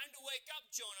 It's time to wake up,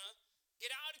 Jonah.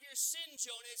 Get out of your sin,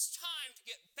 Jonah. It's time to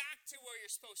get back to where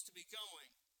you're supposed to be going.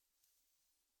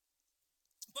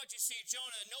 But you see,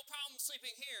 Jonah, no problem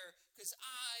sleeping here, because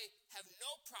I have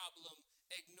no problem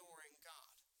ignoring God.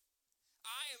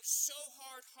 I am so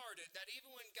hard-hearted that even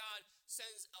when God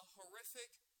sends a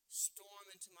horrific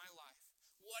storm into my life,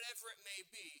 whatever it may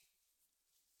be,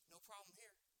 no problem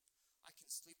here. I can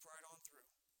sleep right on through.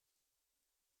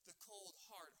 The cold,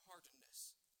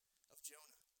 hard-heartedness of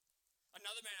Jonah.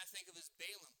 Another man I think of is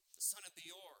Balaam, the son of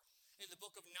Beor, in the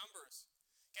book of Numbers.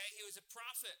 Okay, he was a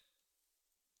prophet.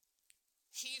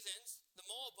 Heathens, the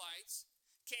Moabites,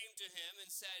 came to him and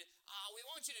said, we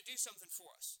want you to do something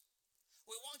for us.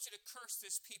 We want you to curse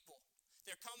this people.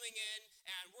 They're coming in,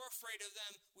 and we're afraid of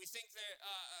them. We think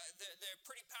they're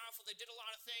pretty powerful. They did a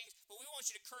lot of things, but we want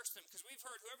you to curse them because we've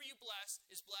heard whoever you bless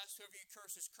is blessed, whoever you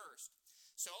curse is cursed.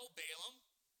 So Balaam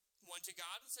went to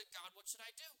God and said, God, what should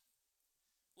I do?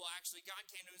 Well, actually, God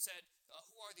came to him and said,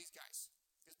 who are these guys?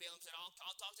 Because Balaam said,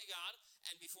 I'll talk to God.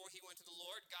 And before he went to the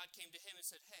Lord, God came to him and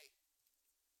said, hey,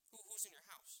 who's in your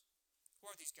house? Who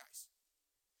are these guys?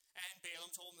 And Balaam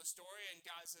told him the story, and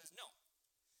God says, no.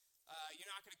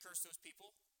 You're not going to curse those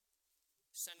people.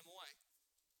 Send them away.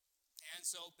 And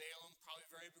so Balaam, probably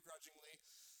very begrudgingly,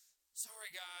 sorry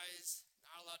guys,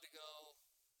 not allowed to go.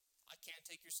 I can't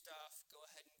take your stuff. Go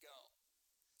ahead and go.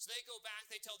 So they go back,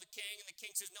 they tell the king, and the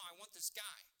king says, no, I want this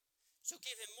guy. So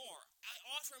give him more. I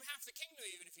offer him half the kingdom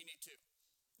even if you need to.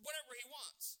 Whatever he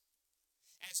wants.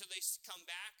 And so they come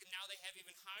back, and now they have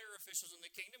even higher officials in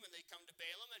the kingdom, and they come to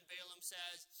Balaam, and Balaam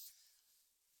says,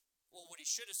 well, what he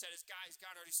should have said is, guys,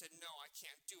 God already said, no, I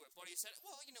can't do it. But he said,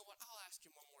 well, you know what, I'll ask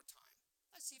him one more time.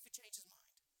 Let's see if he changes his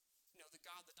mind. You know, the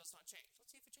God that does not change.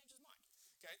 Let's see if he changes his mind.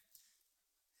 Okay?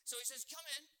 So he says, come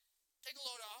in, take a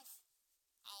load off.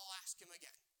 I'll ask him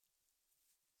again.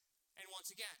 And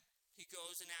once again, he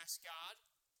goes and asks God.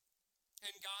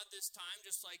 And God this time,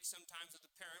 just like sometimes with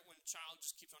a parent, when a child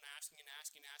just keeps on asking and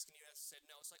asking and asking, you have to say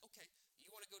no. It's like, okay,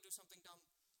 you want to go do something dumb?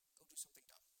 Go do something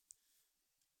dumb.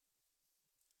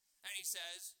 And he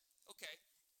says, okay,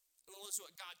 well, this is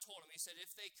what God told him. He said,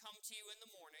 if they come to you in the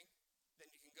morning,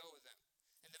 then you can go with them.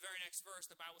 In the very next verse,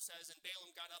 the Bible says, and Balaam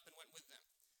got up and went with them.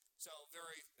 So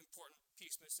very important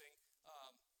piece missing.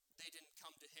 They didn't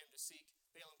come to him to seek.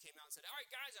 Balaam came out and said, all right,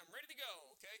 guys, I'm ready to go,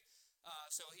 okay?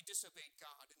 So he disobeyed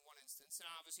God in one instance. And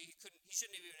obviously he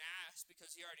shouldn't have even asked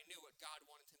because he already knew what God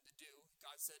wanted him to do.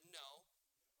 God said no.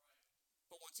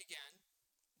 But once again,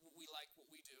 we like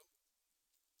what we do.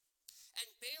 And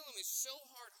Balaam is so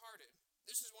hard-hearted.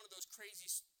 This is one of those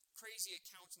crazy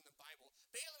accounts in the Bible.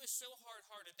 Balaam is so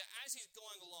hard-hearted that as he's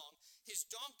going along, his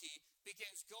donkey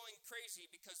begins going crazy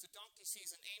because the donkey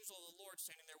sees an angel of the Lord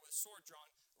standing there with a sword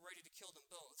drawn, ready to kill them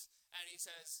both. And he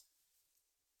says,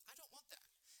 I don't want that.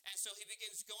 And so he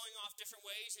begins going off different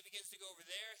ways. He begins to go over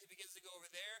there. He begins to go over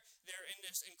there. They're in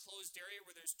this enclosed area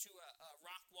where there's two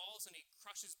rock walls, and he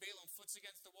crushes Balaam foots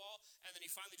against the wall, and then he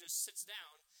finally just sits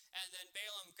down. And then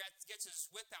Balaam gets his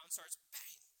whip out and starts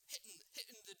bang,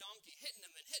 hitting the donkey, hitting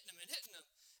him and hitting him and hitting him.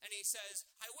 And he says,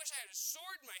 I wish I had a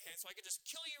sword in my hand so I could just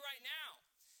kill you right now.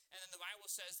 And then the Bible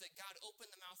says that God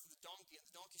opened the mouth of the donkey, and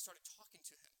the donkey started talking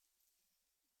to him.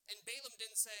 And Balaam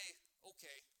didn't say,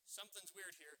 okay, something's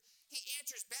weird here. He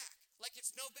answers back like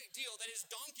it's no big deal that his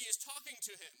donkey is talking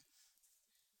to him.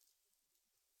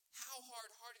 How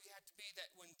hard-hearted you have to be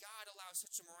that when God allows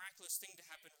such a miraculous thing to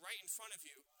happen right in front of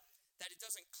you, that it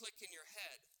doesn't click in your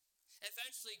head.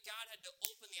 Eventually, God had to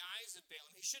open the eyes of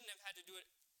Balaam. He shouldn't have had to do it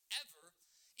ever.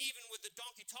 Even with the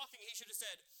donkey talking, he should have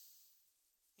said,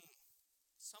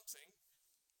 something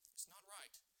is not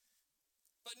right.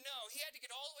 But no, he had to get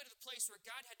all the way to the place where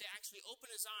God had to actually open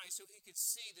his eyes so he could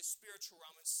see the spiritual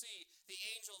realm and see the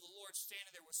angel of the Lord standing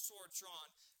there with sword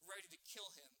drawn, ready to kill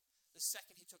him the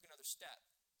second he took another step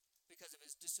because of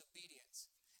his disobedience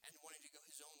and wanting to go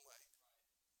his own way.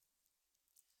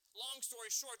 Long story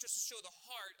short, just to show the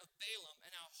heart of Balaam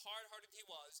and how hard-hearted he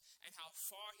was and how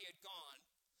far he had gone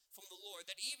from the Lord,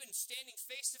 that even standing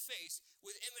face to face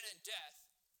with imminent death,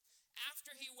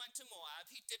 after he went to Moab,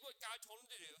 he did what God told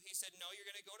him to do. He said, no, you're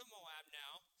going to go to Moab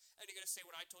now, and you're going to say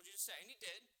what I told you to say. And he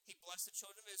did. He blessed the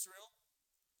children of Israel.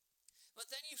 But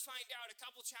then you find out a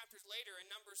couple chapters later in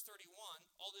Numbers 31,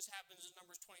 all this happens in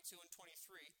Numbers 22 and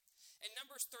 23. In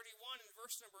Numbers 31 and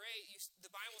verse number 8,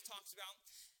 the Bible talks about,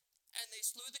 and they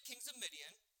slew the kings of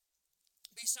Midian,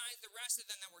 besides the rest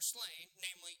of them that were slain,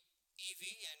 namely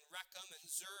Evi and Rechem and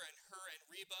Zur and Hur and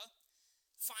Reba,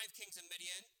 5 kings of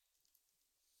Midian.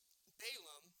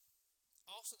 Balaam,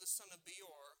 also the son of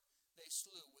Beor, they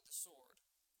slew with the sword.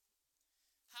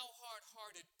 How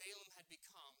hard-hearted Balaam had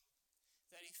become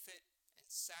that he fit and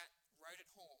sat right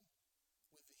at home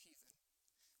with the heathen,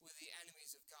 with the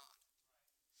enemies of God.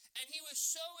 And he was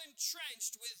so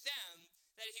entrenched with them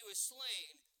that he was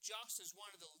slain just as one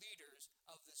of the leaders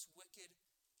of this wicked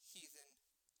heathen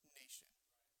nation.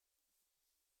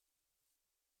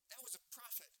 That was a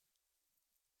prophet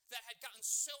that had gotten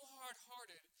so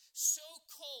hard-hearted, so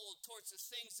cold towards the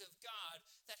things of God,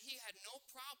 that he had no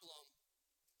problem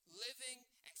living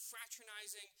and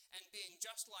fraternizing and being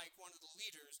just like one of the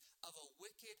leaders of a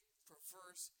wicked,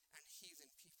 perverse, and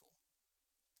heathen people.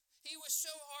 He was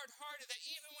so hard-hearted that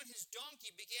even when his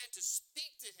donkey began to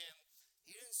speak to him,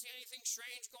 he didn't see anything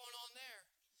strange going on there.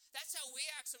 That's how we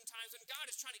act sometimes when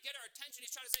God is trying to get our attention.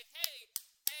 He's trying to say, hey,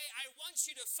 I want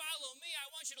you to follow me. I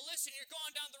want you to listen. You're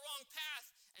going down the wrong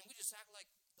path. And we just act like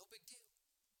no big deal.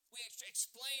 We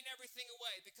explain everything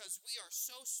away because we are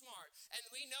so smart and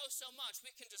we know so much.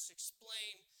 We can just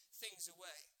explain things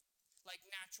away like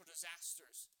natural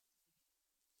disasters.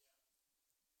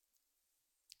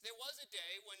 There was a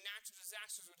day when natural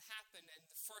disasters would happen and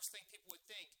the first thing people would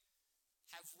think,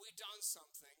 have we done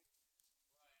something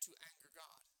to anger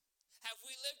God? Have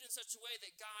we lived in such a way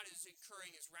that God is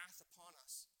incurring his wrath upon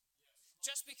us?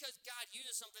 Just because God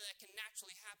uses something that can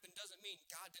naturally happen doesn't mean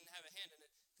God didn't have a hand in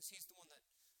it because he's the one that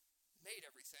made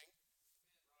everything.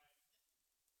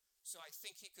 So I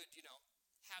think he could,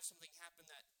 have something happen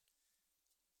that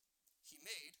he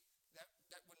made.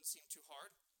 That wouldn't seem too hard.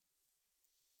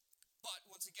 But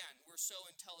once again, we're so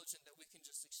intelligent that we can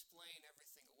just explain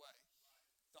everything away.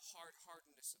 The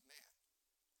hard-heartedness of man.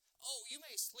 Oh, you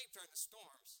may sleep during the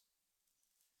storms,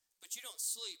 but you don't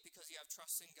sleep because you have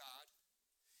trust in God.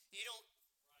 You don't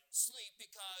sleep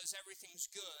because everything's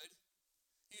good.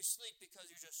 You sleep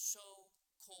because you're just so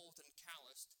cold and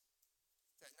calloused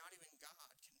that not even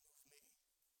God can move me.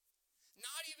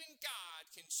 Not even God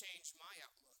can change my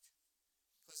outlook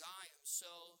because I am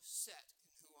so set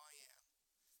in who I am.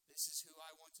 This is who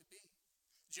I want to be.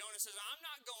 Jonah says, I'm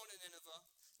not going to Nineveh.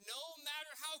 No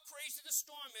matter how crazy the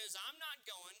storm is, I'm not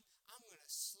going. I'm going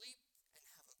to sleep and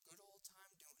have a good old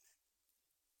time doing it.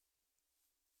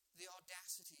 The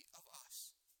audacity of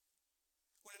us.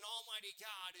 When an almighty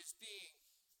God is being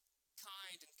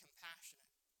kind and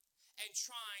compassionate and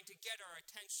trying to get our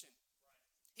attention.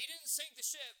 He didn't sink the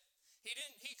ship.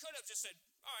 He could have just said,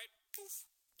 all right, poof,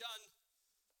 done.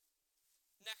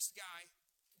 Next guy,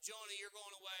 Jonah, you're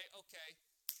going away. Okay,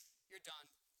 you're done.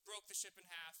 Broke the ship in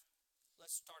half.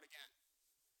 Let's start again.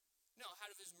 No,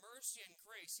 out of his mercy and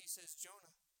grace, he says,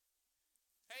 Jonah,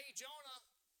 hey, Jonah,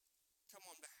 come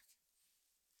on back.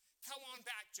 Come on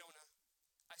back, Jonah.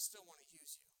 I still want to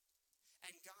use you.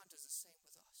 And God does the same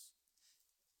with us.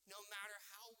 No matter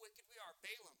how wicked we are.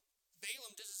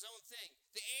 Balaam does his own thing.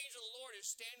 The angel of the Lord is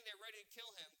standing there ready to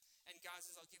kill him. And God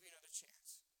says, I'll give you another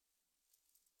chance.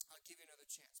 I'll give you another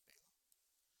chance, Balaam.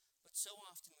 But so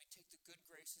often we take the good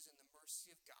graces and the mercy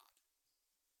of God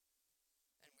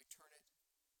and we turn it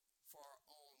for our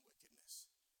own wickedness,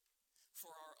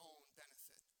 for our own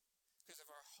benefit, because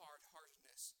of our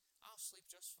hard-heartedness. I'll sleep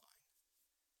just fine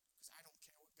because I don't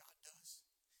care what God does.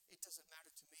 It doesn't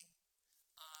matter to me.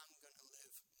 I'm going to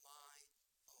live my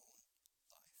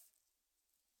own life.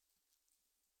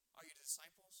 Are you the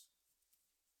disciples?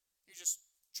 You're just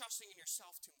trusting in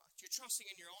yourself too much. You're trusting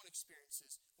in your own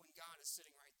experiences when God is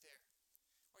sitting right there.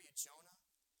 Or are you Jonah?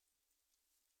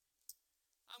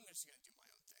 I'm just going to do my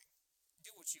own thing.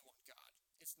 Do what you want, God.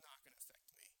 It's not going to affect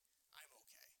me. I'm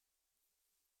okay.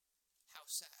 How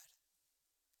sad.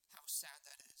 How sad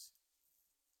that is.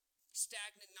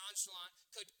 Stagnant, nonchalant,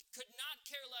 could not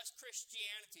care less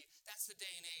Christianity. That's the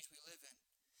day and age we live in.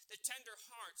 The tender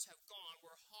hearts have gone.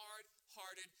 We're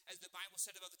hard-hearted, as the Bible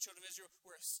said about the children of Israel.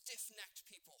 We're a stiff-necked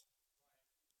people.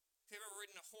 If you've ever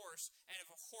ridden a horse, and if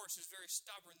a horse is very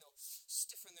stubborn, they'll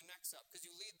stiffen their necks up because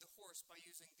you lead the horse by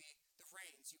using the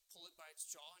reins. You pull it by its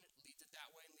jaw, and it leads it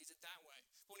that way and leads it that way.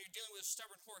 But when you're dealing with a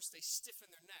stubborn horse, they stiffen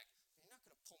their neck. You're not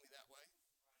going to pull me that way.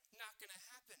 Not going to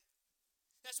happen.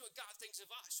 That's what God thinks of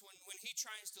us when he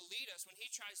tries to lead us, when he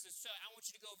tries to say, I want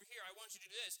you to go over here, I want you to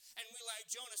do this. And we, like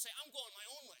Jonah, say, I'm going my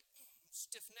own way. I'm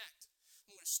stiff-necked.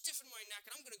 I'm going to stiffen my neck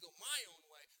and I'm going to go my own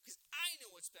way because I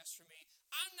know what's best for me.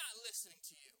 I'm not listening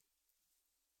to you.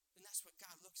 And that's what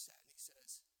God looks at and he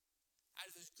says, out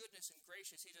of his goodness and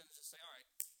gracious, he doesn't just say, all right,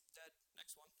 dead,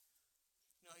 next one.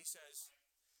 No, he says,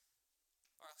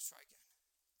 all right, let's try again.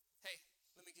 Hey,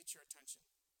 let me get your attention.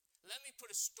 Let me put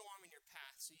a storm in your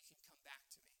path so you can come back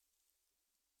to me.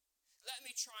 Let me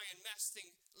try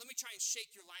and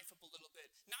shake your life up a little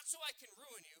bit. Not so I can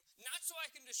ruin you, not so I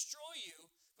can destroy you,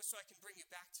 but so I can bring you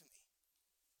back to me.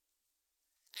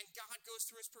 And God goes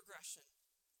through his progression.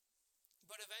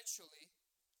 But eventually,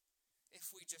 if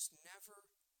we just never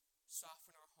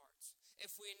soften our hearts,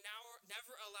 if we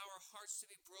never allow our hearts to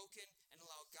be broken and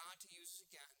allow God to use us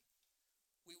again,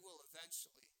 we will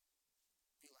eventually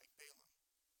be like Balaam.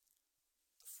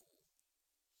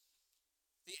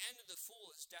 The end of the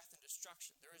fool is death and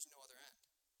destruction. There is no other end.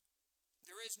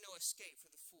 There is no escape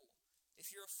for the fool.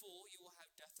 If you're a fool, you will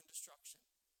have death and destruction.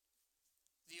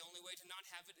 The only way to not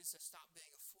have it is to stop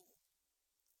being a fool.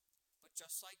 But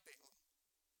just like Balaam,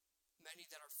 many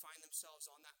that find themselves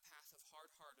on that path of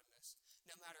hard-heartedness,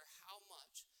 no matter how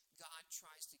much God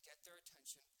tries to get their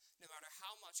attention, no matter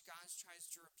how much God tries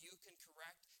to rebuke and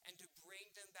correct and to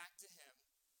bring them back to him,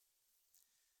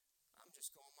 I'm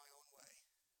just going my own way.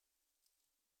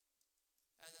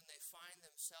 And then they find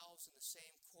themselves in the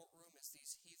same courtroom as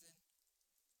these heathen.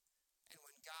 And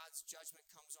when God's judgment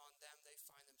comes on them, they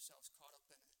find themselves caught up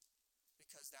in it.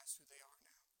 Because that's who they are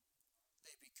now.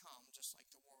 They become just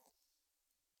like the world.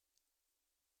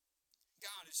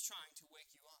 God is trying to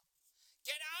wake you up.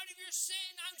 Get out of your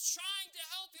sin. I'm trying to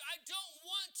help you. I don't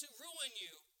want to ruin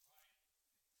you.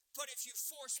 But if you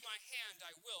force my hand,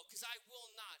 I will, because I will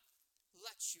not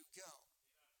let you go.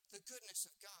 The goodness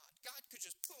of God. God could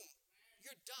just, boom,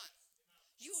 you're done.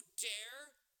 You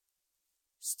dare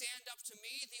stand up to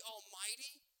me, the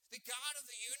Almighty, the God of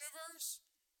the universe?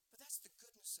 But that's the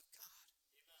goodness of God.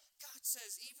 God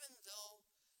says, even though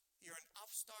you're an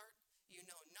upstart, you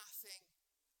know nothing,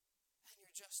 and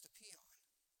you're just a peon,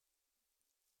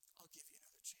 I'll give you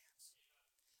another chance.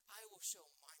 I will show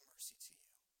my mercy to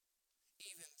you,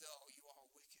 even though you are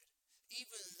wicked,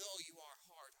 even though you are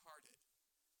hard-hearted.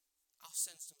 I'll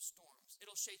send some storms.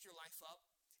 It'll shake your life up.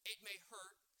 It may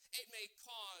hurt. It may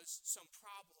cause some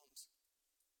problems.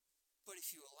 But if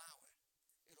you allow it,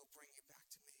 it'll bring you back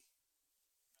to me.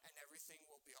 And everything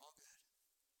will be all good.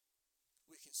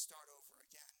 We can start over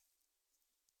again.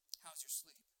 How's your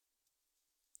sleep?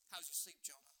 How's your sleep,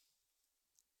 Jonah?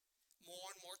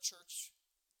 More and more church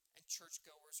and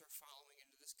churchgoers are following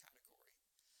into this category.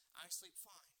 I sleep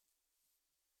fine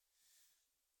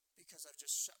because I've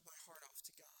just shut my heart off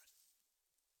to God.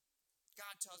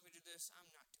 God tells me to do this,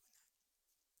 I'm not doing that.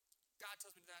 God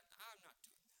tells me to do that, I'm not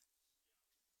doing that.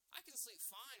 I can sleep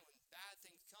fine when bad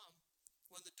things come.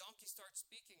 When the donkey starts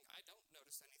speaking, I don't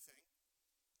notice anything.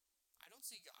 I don't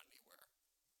see God anywhere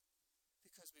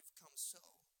because we've become so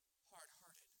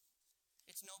hard-hearted.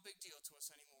 It's no big deal to us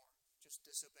anymore, just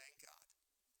disobeying God.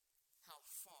 How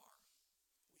far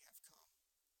we have come.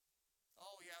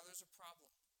 Oh yeah, there's a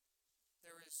problem.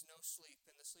 There is no sleep,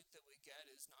 and the sleep that we get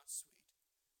is not sweet.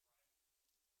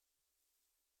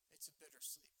 It's a bitter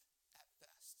sleep at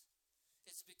best.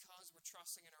 Is it because we're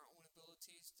trusting in our own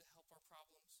abilities to help our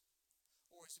problems?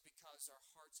 Or is it because our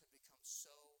hearts have become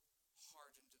so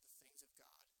hardened to the things of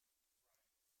God?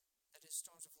 That in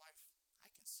storms of life,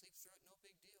 I can sleep through it, no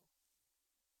big deal.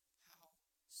 How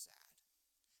sad,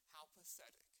 how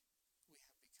pathetic we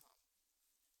have become.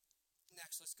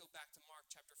 Next, let's go back to Mark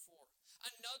chapter 4.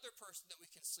 Another person that we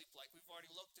can sleep like. We've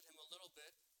already looked at him a little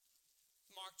bit.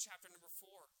 Mark chapter number 4.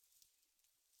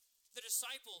 The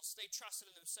disciples, they trusted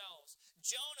in themselves.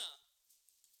 Jonah,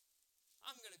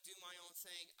 I'm going to do my own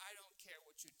thing. I don't care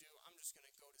what you do. I'm just going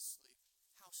to go to sleep.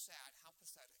 How sad, how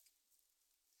pathetic.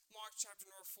 Mark chapter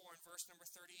number 4 and verse number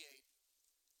 38.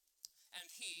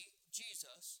 And he,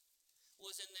 Jesus,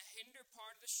 was in the hinder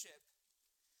part of the ship,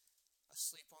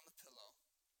 asleep on the pillow.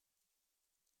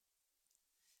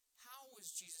 How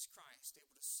was Jesus Christ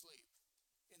able to sleep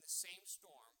in the same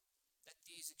storm that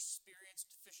these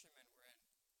experienced fishermen were in?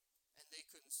 And they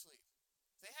couldn't sleep.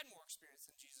 They had more experience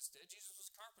than Jesus did. Jesus was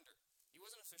a carpenter. He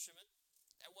wasn't a fisherman.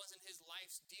 That wasn't his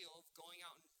life's deal of going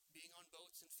out and being on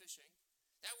boats and fishing.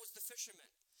 That was the fishermen.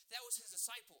 That was his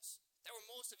disciples. That were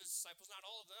most of his disciples, not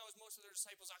all of them. That was most of their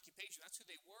disciples' occupation. That's who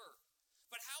they were.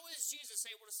 But how is Jesus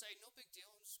able to say, no big deal,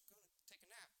 I'm just going to take a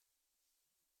nap?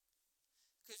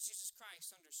 Because Jesus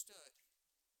Christ understood,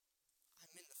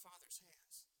 I'm in the Father's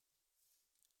hands.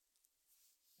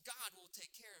 God will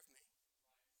take care of me.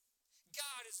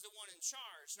 God is the one in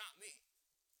charge, not me.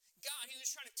 God, he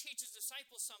was trying to teach his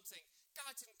disciples something.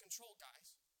 God's in control,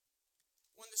 guys.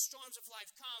 When the storms of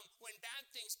life come, when bad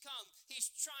things come, he's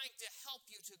trying to help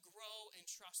you to grow and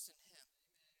trust in him.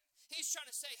 He's trying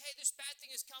to say, hey, this bad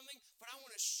thing is coming, but I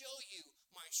want to show you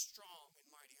my strong and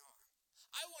mighty arm.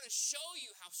 I want to show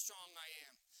you how strong I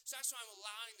am. So that's why I'm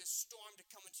allowing this storm to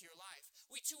come into your life.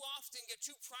 We too often get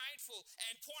too prideful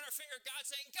and point our finger at God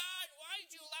saying, God, why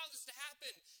did you allow this to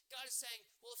happen? God is saying,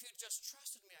 well, if you had just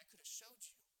trusted me, I could have showed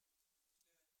you.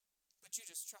 But you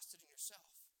just trusted in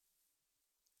yourself.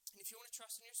 And if you want to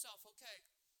trust in yourself, okay,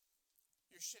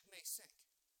 your ship may sink.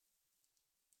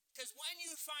 Because when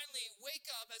you finally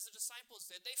wake up, as the disciples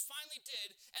did, they finally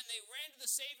did, and they ran to the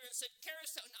Savior and said,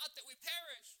 carest thou not that we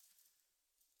perish.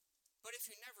 But if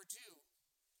you never do,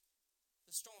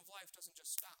 the storm of life doesn't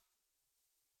just stop.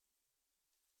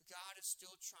 God is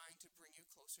still trying to bring you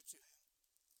closer to him.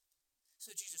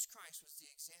 So Jesus Christ was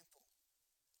the example.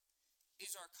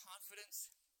 Is our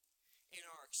confidence in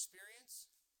our experience?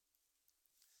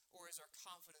 Or is our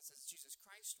confidence as Jesus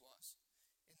Christ was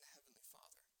in the Heavenly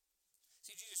Father?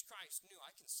 See, Jesus Christ knew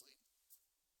I can sleep.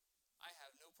 I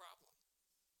have no problem.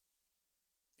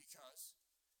 Because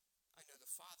I know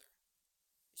the Father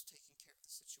is taking care of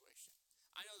the situation.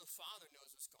 I know the Father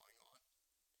knows what's going on.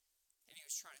 And he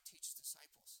was trying to teach his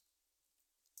disciples.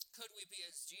 Could we be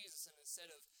as Jesus, and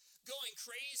instead of going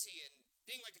crazy and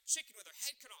being like a chicken with our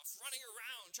head cut off, running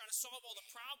around, trying to solve all the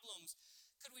problems,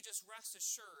 could we just rest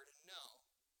assured and know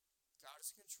God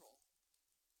is in control?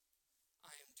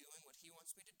 I am doing what he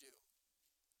wants me to do,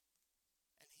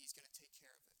 and he's going to take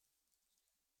care of it.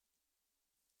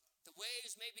 The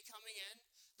waves may be coming in,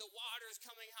 the water is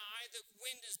coming high, the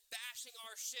wind is bashing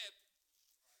our ship,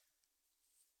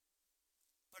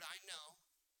 but I know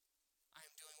I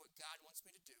am doing what God wants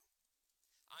me to do.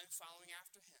 I'm following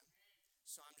after him,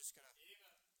 so I'm just going to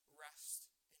rest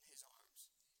in his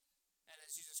arms. And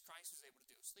as Jesus Christ was able to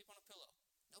do, sleep on a pillow.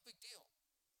 No big deal.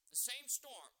 The same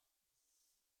storm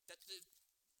that the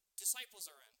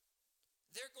disciples are in.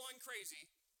 They're going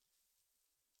crazy,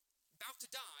 about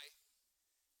to die,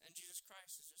 and Jesus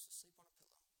Christ is just asleep on a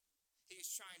pillow.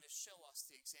 He's trying to show us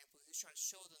the example. He's trying to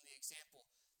show them the example.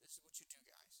 This is what you do,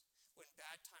 guys. When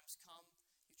bad times come,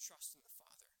 you trust in the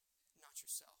Father, not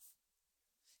yourself.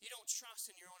 You don't trust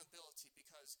in your own ability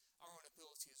because our own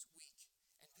ability is weak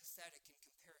and pathetic in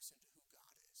comparison to who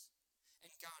God is.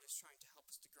 And God is trying to help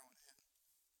us to grow in him.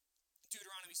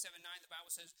 Deuteronomy 7:9, the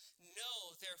Bible says,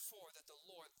 know therefore that the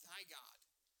Lord thy God,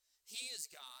 he is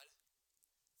God,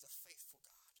 the faithful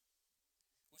God,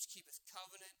 which keepeth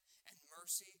covenant and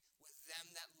mercy with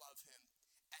them that love him,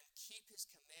 and keep his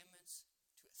commandments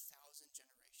to 1,000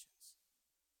 generations.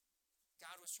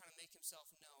 God was trying to make himself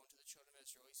known to the children of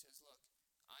Israel. He says, look,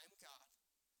 I am God,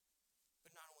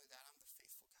 but not only that, I'm the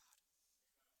faithful God.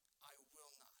 I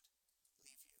will not leave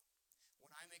you.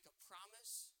 When I make a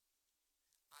promise,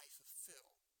 I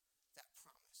fulfill that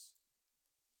promise.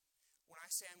 When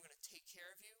I say I'm going to take care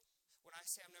of you, when I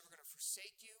say I'm never going to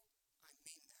forsake you, I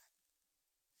mean that.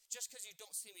 Just because you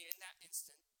don't see me in that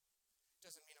instant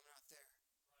doesn't mean I'm not there.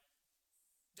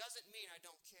 Doesn't mean I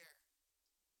don't care.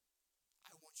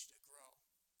 I want you to grow.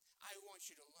 I want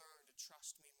you to learn to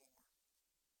trust me more.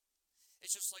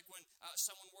 It's just like when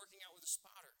someone working out with a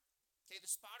spotter. Okay,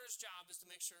 the spotter's job is to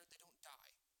make sure they don't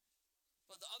die.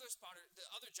 But the other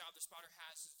job the spotter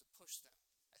has is to push them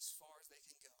as far as they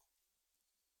can go.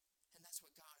 And that's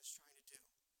what God is trying to do.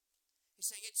 He's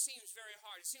saying, it seems very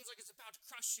hard. It seems like it's about to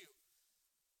crush you.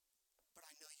 But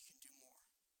I know you can do more.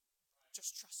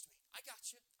 Just trust me. I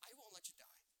got you. I won't let you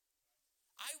die.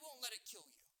 I won't let it kill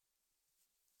you.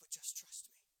 But just trust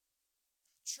me.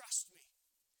 Trust me,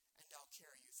 and I'll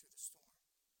carry you through the storm.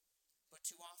 But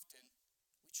too often,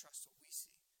 we trust what we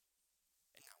see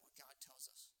and not what God tells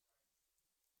us.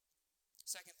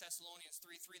 2 Thessalonians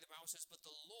 3:3, the Bible says, but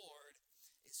the Lord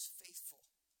is faithful,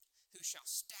 who shall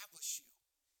establish you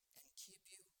and keep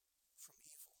you from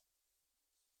evil.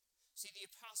 See, the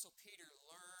Apostle Peter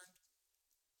learned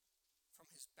from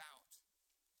his bout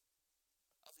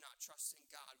of not trusting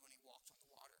God when he walked on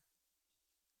the water.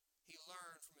 He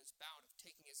learned from his bout of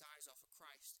taking his eyes off of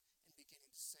Christ and beginning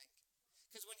to sink.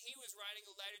 Because when he was writing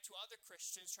a letter to other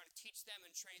Christians, trying to teach them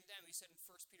and train them, he said in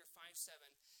 1 Peter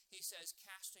 5:7, he says,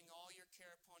 casting all your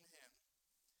care upon him,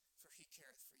 for he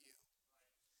careth for you.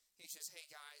 He says, hey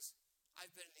guys,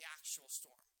 I've been in the actual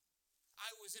storm.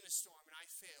 I was in a storm and I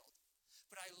failed.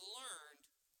 But I learned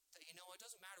that, it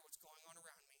doesn't matter what's going on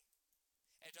around me.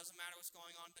 It doesn't matter what's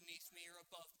going on beneath me or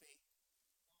above me.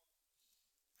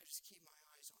 I just keep my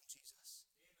eyes on Jesus.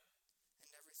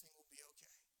 And everything will be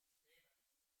okay.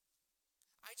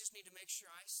 I just need to make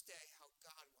sure I stay how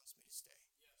God wants me to stay.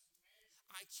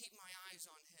 I keep my eyes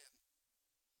on him.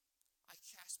 I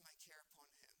cast my care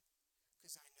upon him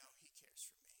because I know he cares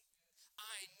for me.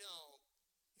 I know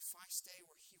if I stay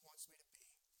where he wants me to be,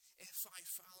 if I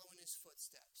follow in his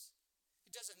footsteps,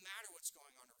 it doesn't matter what's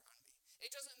going on around me.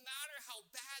 It doesn't matter how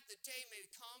bad the day may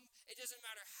come. It doesn't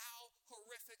matter how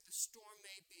horrific the storm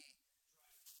may be.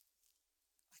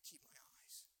 I keep my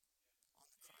eyes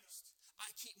on the Christ. I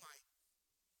keep my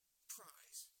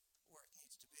prize where it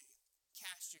needs to be.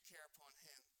 Cast your care upon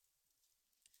him,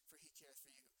 for he careth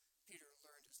for you. Peter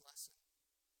learned his lesson.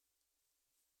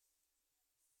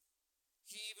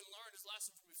 He even learned his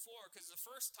lesson from before, because the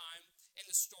first time in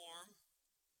the storm,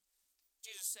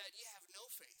 Jesus said, you have no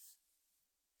faith.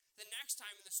 The next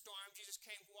time in the storm, Jesus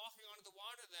came walking onto the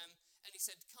water to them, and he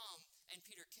said, come, and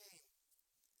Peter came.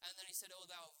 And then he said, oh,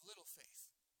 thou of little faith.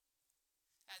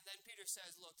 And then Peter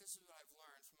says, look, this is what I've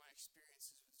learned from my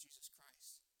experiences with Jesus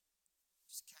Christ.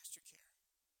 Just cast your care.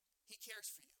 He cares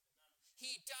for you.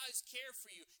 He does care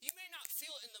for you. You may not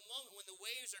feel it in the moment when the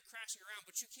waves are crashing around,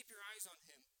 but you keep your eyes on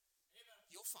him.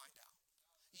 You'll find out.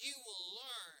 You will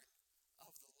learn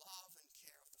of the love and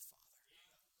care of the Father.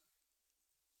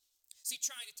 See,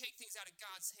 trying to take things out of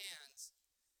God's hands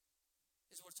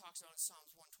is what it talks about in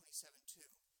Psalms 127:2.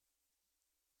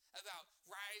 About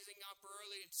rising up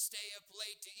early and stay up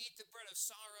late to eat the bread of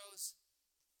sorrows.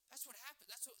 That's what happens.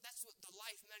 That's what the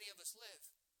life many of us live.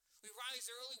 We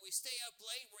rise early, we stay up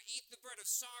late, we're eating the bread of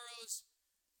sorrows.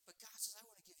 But God says, I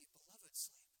want to give you beloved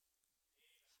sleep.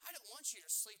 I don't want you to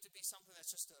sleep to be something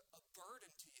that's just a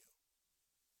burden to you.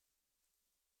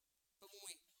 But when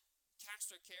we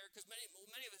cast our care, because many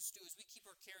of us do, is we keep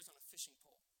our cares on a fishing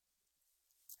pole.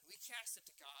 And we cast it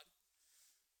to God,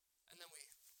 and then we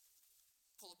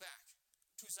pull it back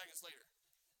 2 seconds later.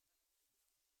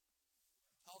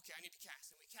 Okay, I need to cast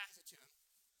it. And we cast it to him.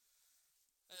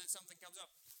 And then something comes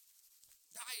up.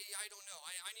 I don't know.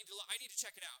 I need to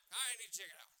check it out. I need to check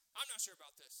it out. I'm not sure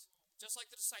about this. Just like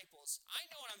the disciples. I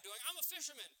know what I'm doing. I'm a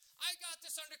fisherman. I got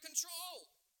this under control.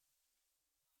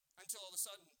 Until all of a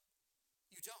sudden,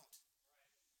 you don't.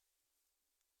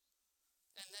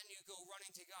 And then you go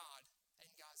running to God, and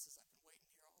God says, I've been waiting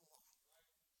here all along.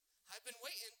 I've been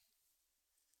waiting.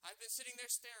 I've been sitting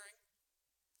there staring,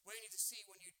 waiting to see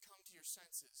when you'd come to your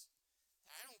senses.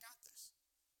 And I don't got this.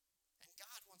 And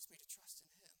God wants me to trust in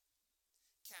him.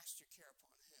 Cast your care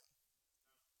upon him.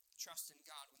 Trust in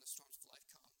God when the storms of life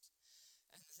comes.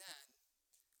 And then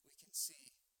we can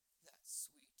see that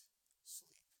sweet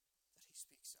sleep that he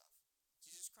speaks of.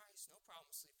 Jesus Christ, no problem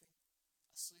sleeping.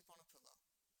 Asleep on a pillow.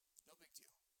 No big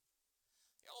deal.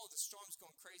 Oh, the storm's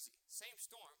going crazy. Same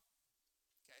storm.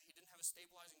 Okay, he didn't have a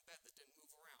stabilizing bed that didn't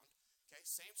move around. Okay,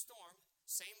 same storm,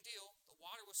 same deal. The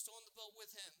water was still in the boat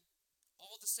with him.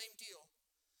 All the same deal.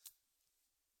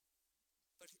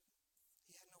 But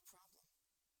he had no problem.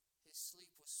 His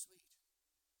sleep was sweet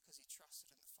because he trusted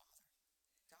in the Father.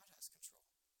 God has control.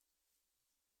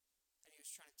 And he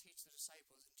was trying to teach the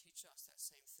disciples and teach us that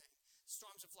same thing.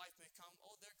 Storms of life may come.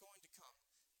 Oh, they're going to come.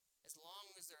 As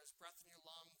long as there is breath in your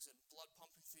lungs and blood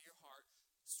pumping through your heart,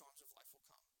 storms of life will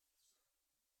come.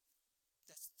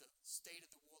 That's the state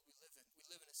of the world we live in. We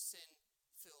live in a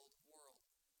sin-filled world.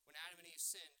 When Adam and Eve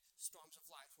sinned, storms of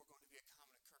life were going to be a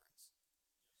common occurrence.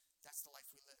 That's the life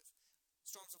we live.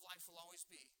 Storms of life will always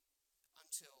be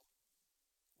until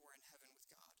we're in heaven with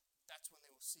God. That's when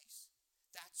they will cease.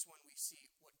 That's when we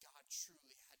see what God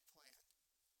truly had planned.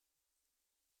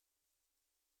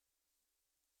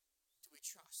 Do we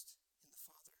trust in the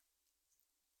Father?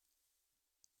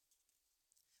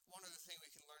 One other thing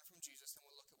we can learn from Jesus, and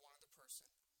we'll look at one other person.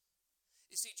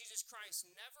 You see, Jesus Christ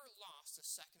never lost a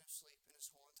second of sleep in his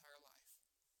whole entire life.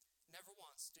 Never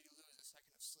once did he lose a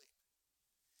second of sleep.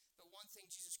 But one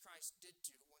thing Jesus Christ did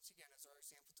do, once again as our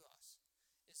example to us,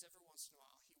 is every once in a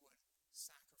while he would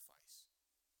sacrifice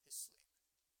his sleep.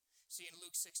 See, in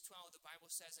Luke 6:12, the Bible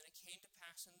says, and it came to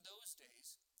pass in those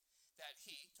days that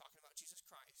he, talking about Jesus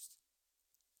Christ,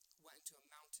 went into a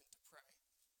mountain to pray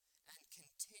and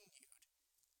continued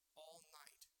all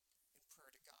night in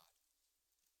prayer to God.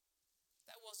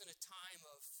 That wasn't a time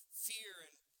of fear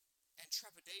and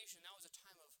trepidation. That was a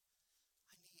time of,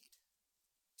 I need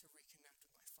to reconnect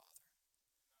with my Father.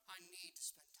 I need to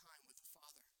spend time with the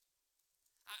Father.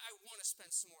 I want to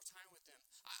spend some more time with him.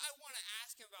 I want to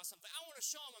ask him about something. I want to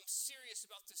show him I'm serious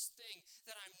about this thing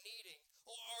that I'm needing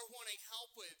or wanting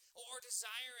help with or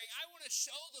desiring. I want to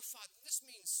show the Father this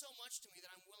means so much to me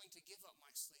that I'm willing to give up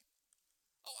my sleep.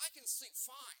 Oh, I can sleep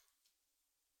fine.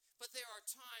 But there are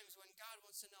times when God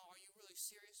wants to know, are you really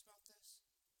serious about this?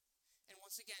 And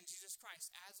once again, Jesus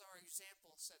Christ, as our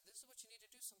example, said, this is what you need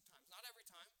to do sometimes. Not every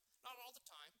time, not all the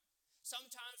time.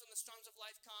 Sometimes when the storms of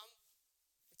life come,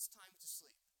 it's time to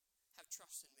sleep. Have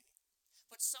trust in me.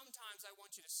 But sometimes I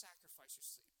want you to sacrifice your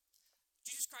sleep.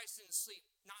 Jesus Christ didn't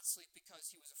not sleep because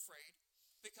he was afraid,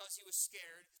 because he was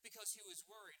scared, because he was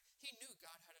worried. He knew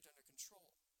God had it under control.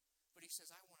 But he says,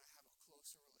 I want to have a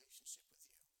closer relationship with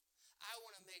you. I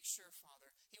want to make sure, Father.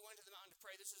 He went to the mountain to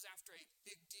pray. This was after a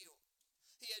big deal.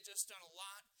 He had just done a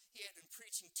lot. He had been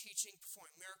preaching, teaching,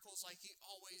 performing miracles like he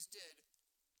always did.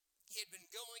 He had been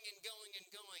going and going and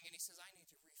going, and he says, I need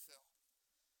to refill.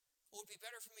 What would be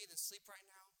better for me than sleep right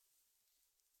now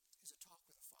is a talk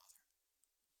with the Father.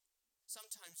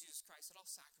 Sometimes Jesus Christ said, I'll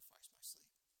sacrifice my sleep.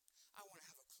 I want to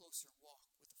have a closer walk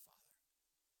with the Father.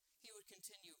 He would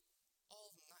continue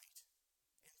all night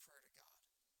in prayer to God.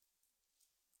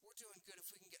 We're doing good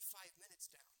if we can get 5 minutes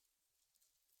down.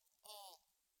 All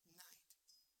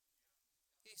night.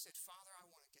 He said, Father, I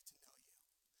want to get to know you.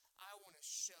 I want to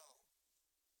show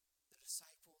the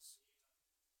disciples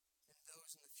and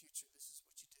those in the future this is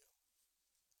what you do.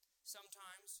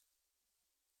 Sometimes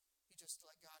you just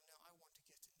let God know, I want to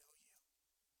get to know you.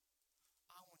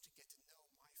 I want to get to know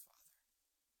my Father.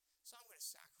 So I'm going to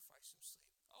sacrifice some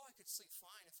sleep. Oh, I could sleep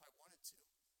fine if I wanted to.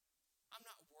 I'm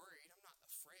not worried. I'm not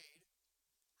afraid.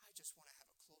 I just want to have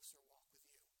a closer walk with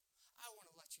you. I want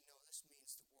to let you know this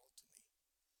means the world to me.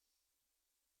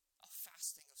 A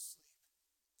fasting of sleep.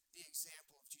 The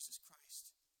example of Jesus Jesus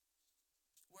Christ?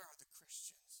 Where are the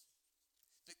Christians?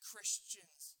 The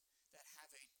Christians that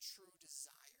have a true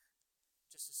desire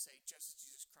just to say, just as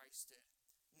Jesus Christ did,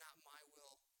 not my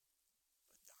will,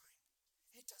 but thine.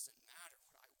 It doesn't matter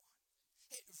what I want.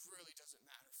 It really doesn't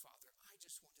matter, Father. I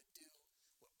just want to do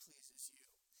what pleases you.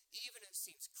 Even if it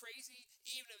seems crazy,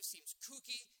 even if it seems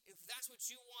kooky, if that's what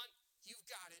you want, you've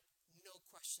got it. No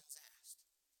questions asked.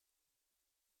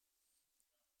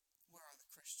 Where are the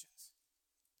Christians?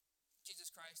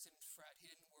 Jesus Christ didn't fret. He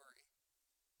didn't worry.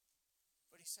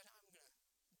 But he said, I'm going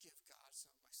to give God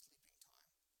some of my sleeping time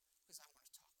because I want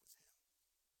to talk with him.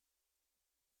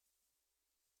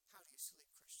 How do you sleep,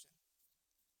 Christian?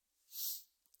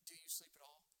 Do you sleep at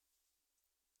all?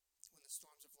 When the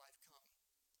storms of life come,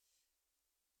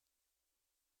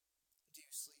 do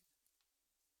you sleep?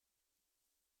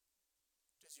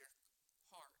 Does your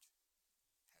heart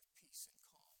have peace and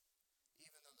calm,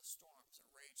 even though the storms are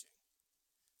raging?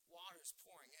 Water's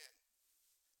pouring in.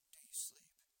 Do you sleep?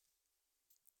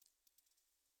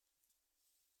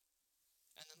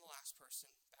 And then the last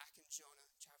person, back in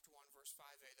Jonah chapter 1, verse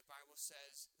 5a, the Bible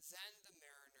says, Then the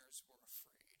mariners were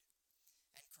afraid,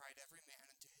 and cried every man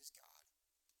unto his God,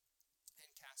 and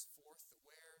cast forth the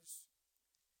wares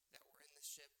that were in the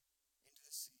ship into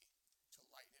the sea, to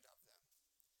lighten it of them.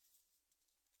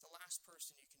 The last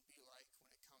person you can be like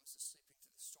when it comes to sleeping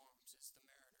through the storms is the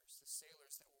mariners, the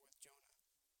sailors that were with Jonah.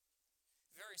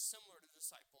 Very similar to the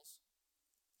disciples,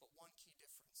 but one key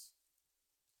difference.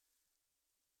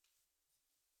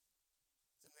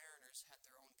 The mariners had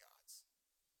their own gods.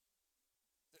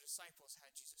 The disciples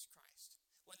had Jesus Christ.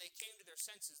 When they came to their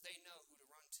senses, they know who to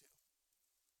run to.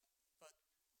 But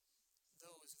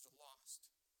those of the lost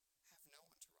have no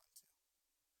one to run to.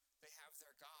 They have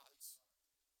their gods,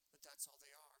 but that's all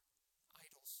they are.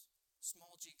 Idols,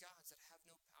 small g gods that have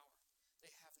no power.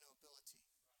 They have no ability.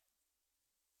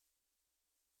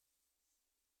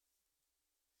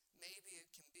 Maybe it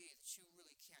can be that you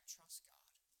really can't trust God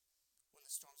when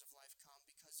the storms of life come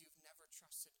because you've never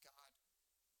trusted God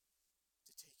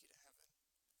to take you to heaven.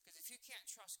 Because if you can't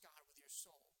trust God with your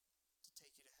soul to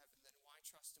take you to heaven, then why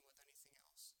trust him with anything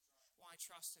else? Why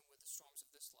trust him with the storms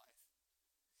of this life?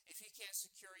 If he can't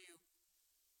secure you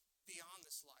beyond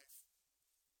this life,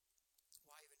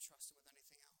 why even trust him with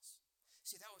anything else?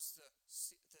 See, that was the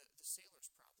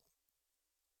sailor's problem.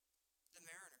 The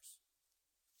mariners.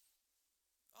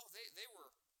 Oh, they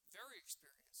were very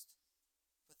experienced,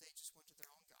 but they just went to their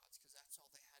own gods because that's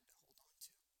all they had to hold on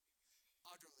to.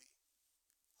 Utterly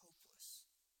hopeless.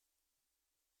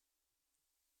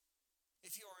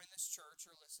 If you are in this church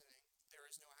or listening, there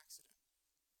is no accident.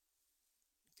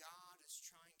 God is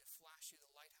trying to flash you the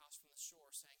lighthouse from the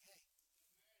shore saying, hey,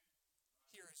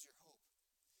 here is your hope.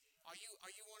 Are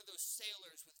you one of those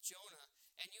sailors with Jonah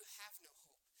and you have no hope?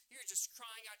 You're just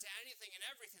crying out to anything and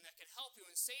everything that can help you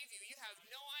and save you. You have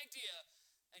no idea.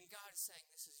 And God is saying,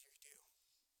 this is your due.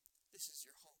 This is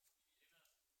your hope.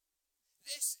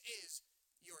 This is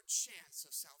your chance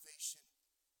of salvation.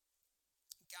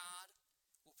 God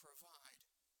will provide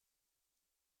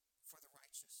for the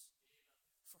righteous,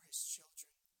 for his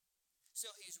children.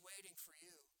 So he's waiting for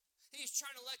you. He's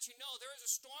trying to let you know there is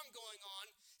a storm going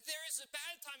on. There is a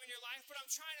bad time in your life, but I'm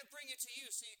trying to bring it to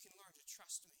you so you can learn to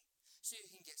trust me, so you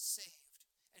can get saved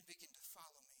and begin to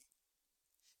follow me.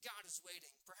 God is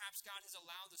waiting. Perhaps God has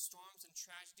allowed the storms and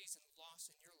tragedies and loss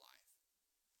in your life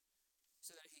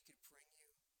so that he could bring you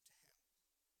to him.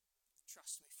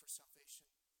 Trust me for salvation.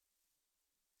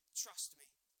 Trust me.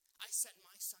 I sent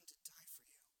my son to die for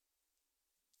you.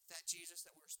 That Jesus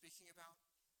that we're speaking about,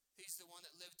 he's the one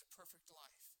that lived a perfect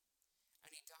life. And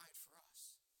he died for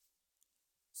us.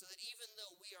 So that even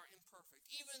though we are imperfect,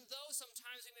 even though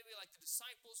sometimes we may be like the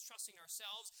disciples trusting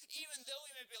ourselves, even though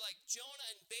we may be like Jonah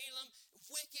and Balaam,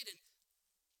 wicked and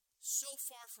so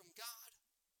far from God,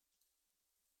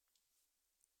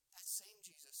 that same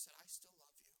Jesus said, I still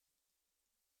love you.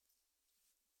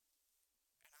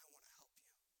 And I want to help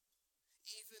you.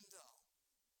 Even though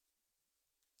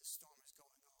the storm is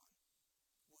going on,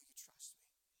 will you trust me?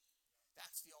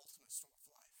 That's the ultimate storm of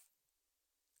life.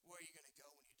 Where are you going to go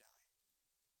when you die?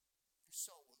 Your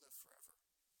soul will live forever.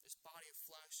 This body of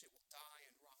flesh, it will die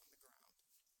and rot on the ground.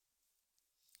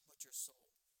 But your soul,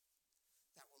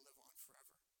 that will live on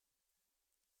forever.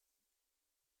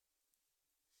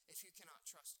 If you cannot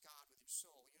trust God with your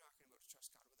soul, you're not going to be able to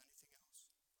trust God with anything else.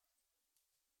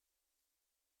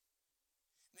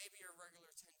 Maybe you're a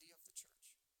regular attendee of the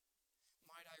church.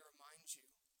 Might I remind you,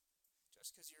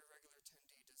 just because you're a regular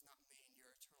attendee does not mean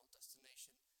your eternal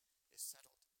destination is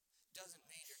settled. Doesn't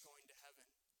mean you're going to heaven.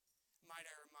 Might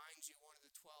I remind you, one of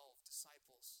the 12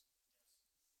 disciples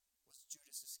was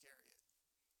Judas Iscariot.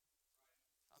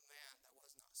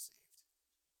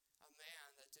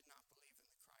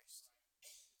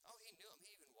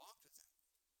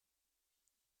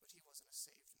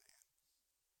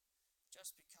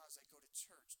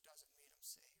 church doesn't mean I'm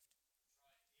saved.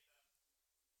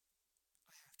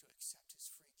 I have to accept his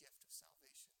free gift of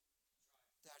salvation.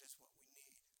 That is what we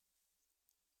need.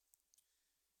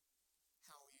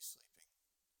 How are you sleeping?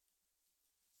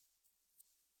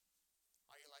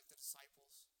 Are you like the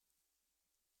disciples?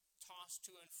 Tossed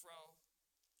to and fro,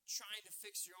 trying to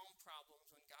fix your own problems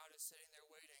when God is sitting there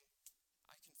waiting.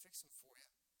 I can fix them for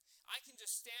you. I can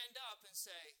just stand up and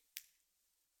say,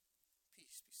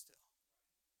 peace, be still.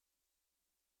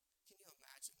 Can you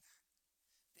imagine that?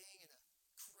 Being in a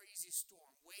crazy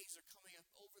storm, waves are coming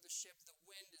up over the ship, the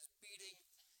wind is beating,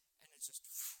 and it's just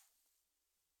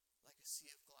like a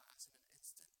sea of glass in an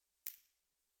instant.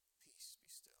 Peace,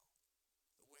 be still.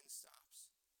 The wind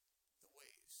stops. The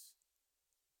waves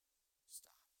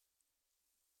stop.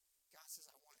 God says,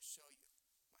 I want to show you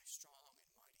my strong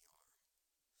and mighty arm.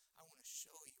 I want to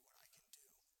show you what I can do.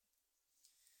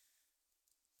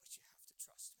 But you have to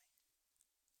trust me.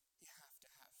 You have to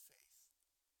have faith.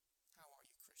 How are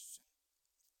you, Christian?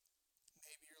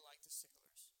 Maybe you're like the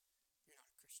sailors. You're not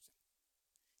a Christian.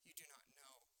 You do not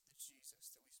know the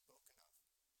Jesus that we've spoken of.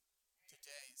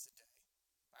 Today is the day.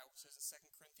 The Bible says in 2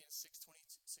 Corinthians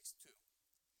 6:2.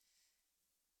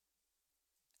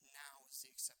 Now is the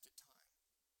accepted time.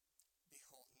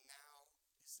 Behold, now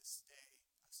is this day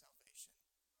of salvation.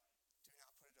 Do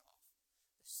not put it off.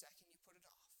 The second you put it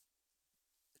off,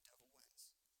 the devil wins.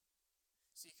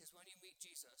 See, because when you meet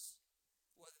Jesus,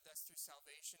 whether that's through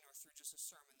salvation or through just a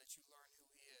sermon that you learn who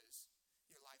he is,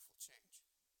 your life will change.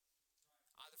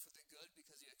 Either for the good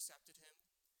because you accepted him,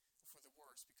 or for the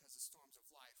worse because the storms of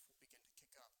life will begin to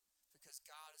kick up. Because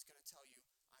God is going to tell you,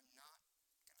 I'm not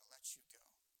going to let you go.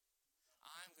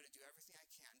 I'm going to do everything I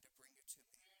can to bring you to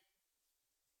me.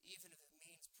 Even if it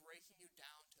means breaking you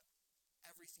down to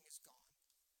everything is gone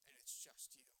and it's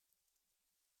just you.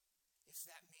 If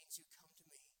that means you come to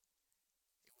me,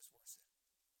 it was worth it.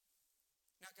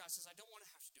 Now God says, I don't want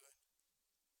to have to do it,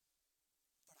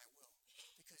 but I will,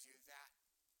 because you're that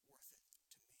worth it to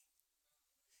me.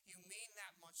 You mean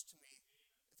that much to me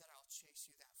that I'll chase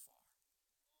you that far,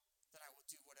 that I will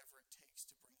do whatever it takes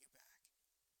to bring you back.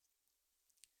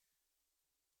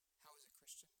 How is it,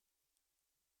 Christian?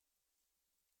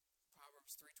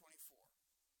 Proverbs 3:24.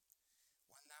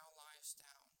 When thou liest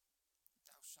down,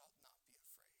 thou shalt not be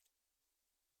afraid.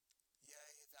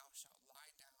 Yea, thou shalt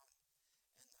lie down,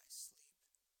 and thy sleep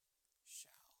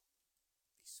shall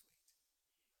be sweet.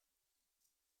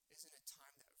 Isn't it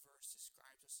time that verse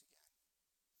describes us again?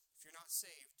 If you're not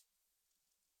saved,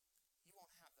 you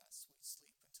won't have that sweet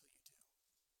sleep until you do.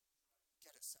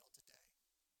 Get it settled today.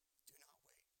 Do not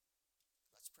wait.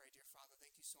 Let's pray. Dear Father,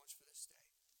 thank you so much for this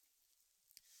day.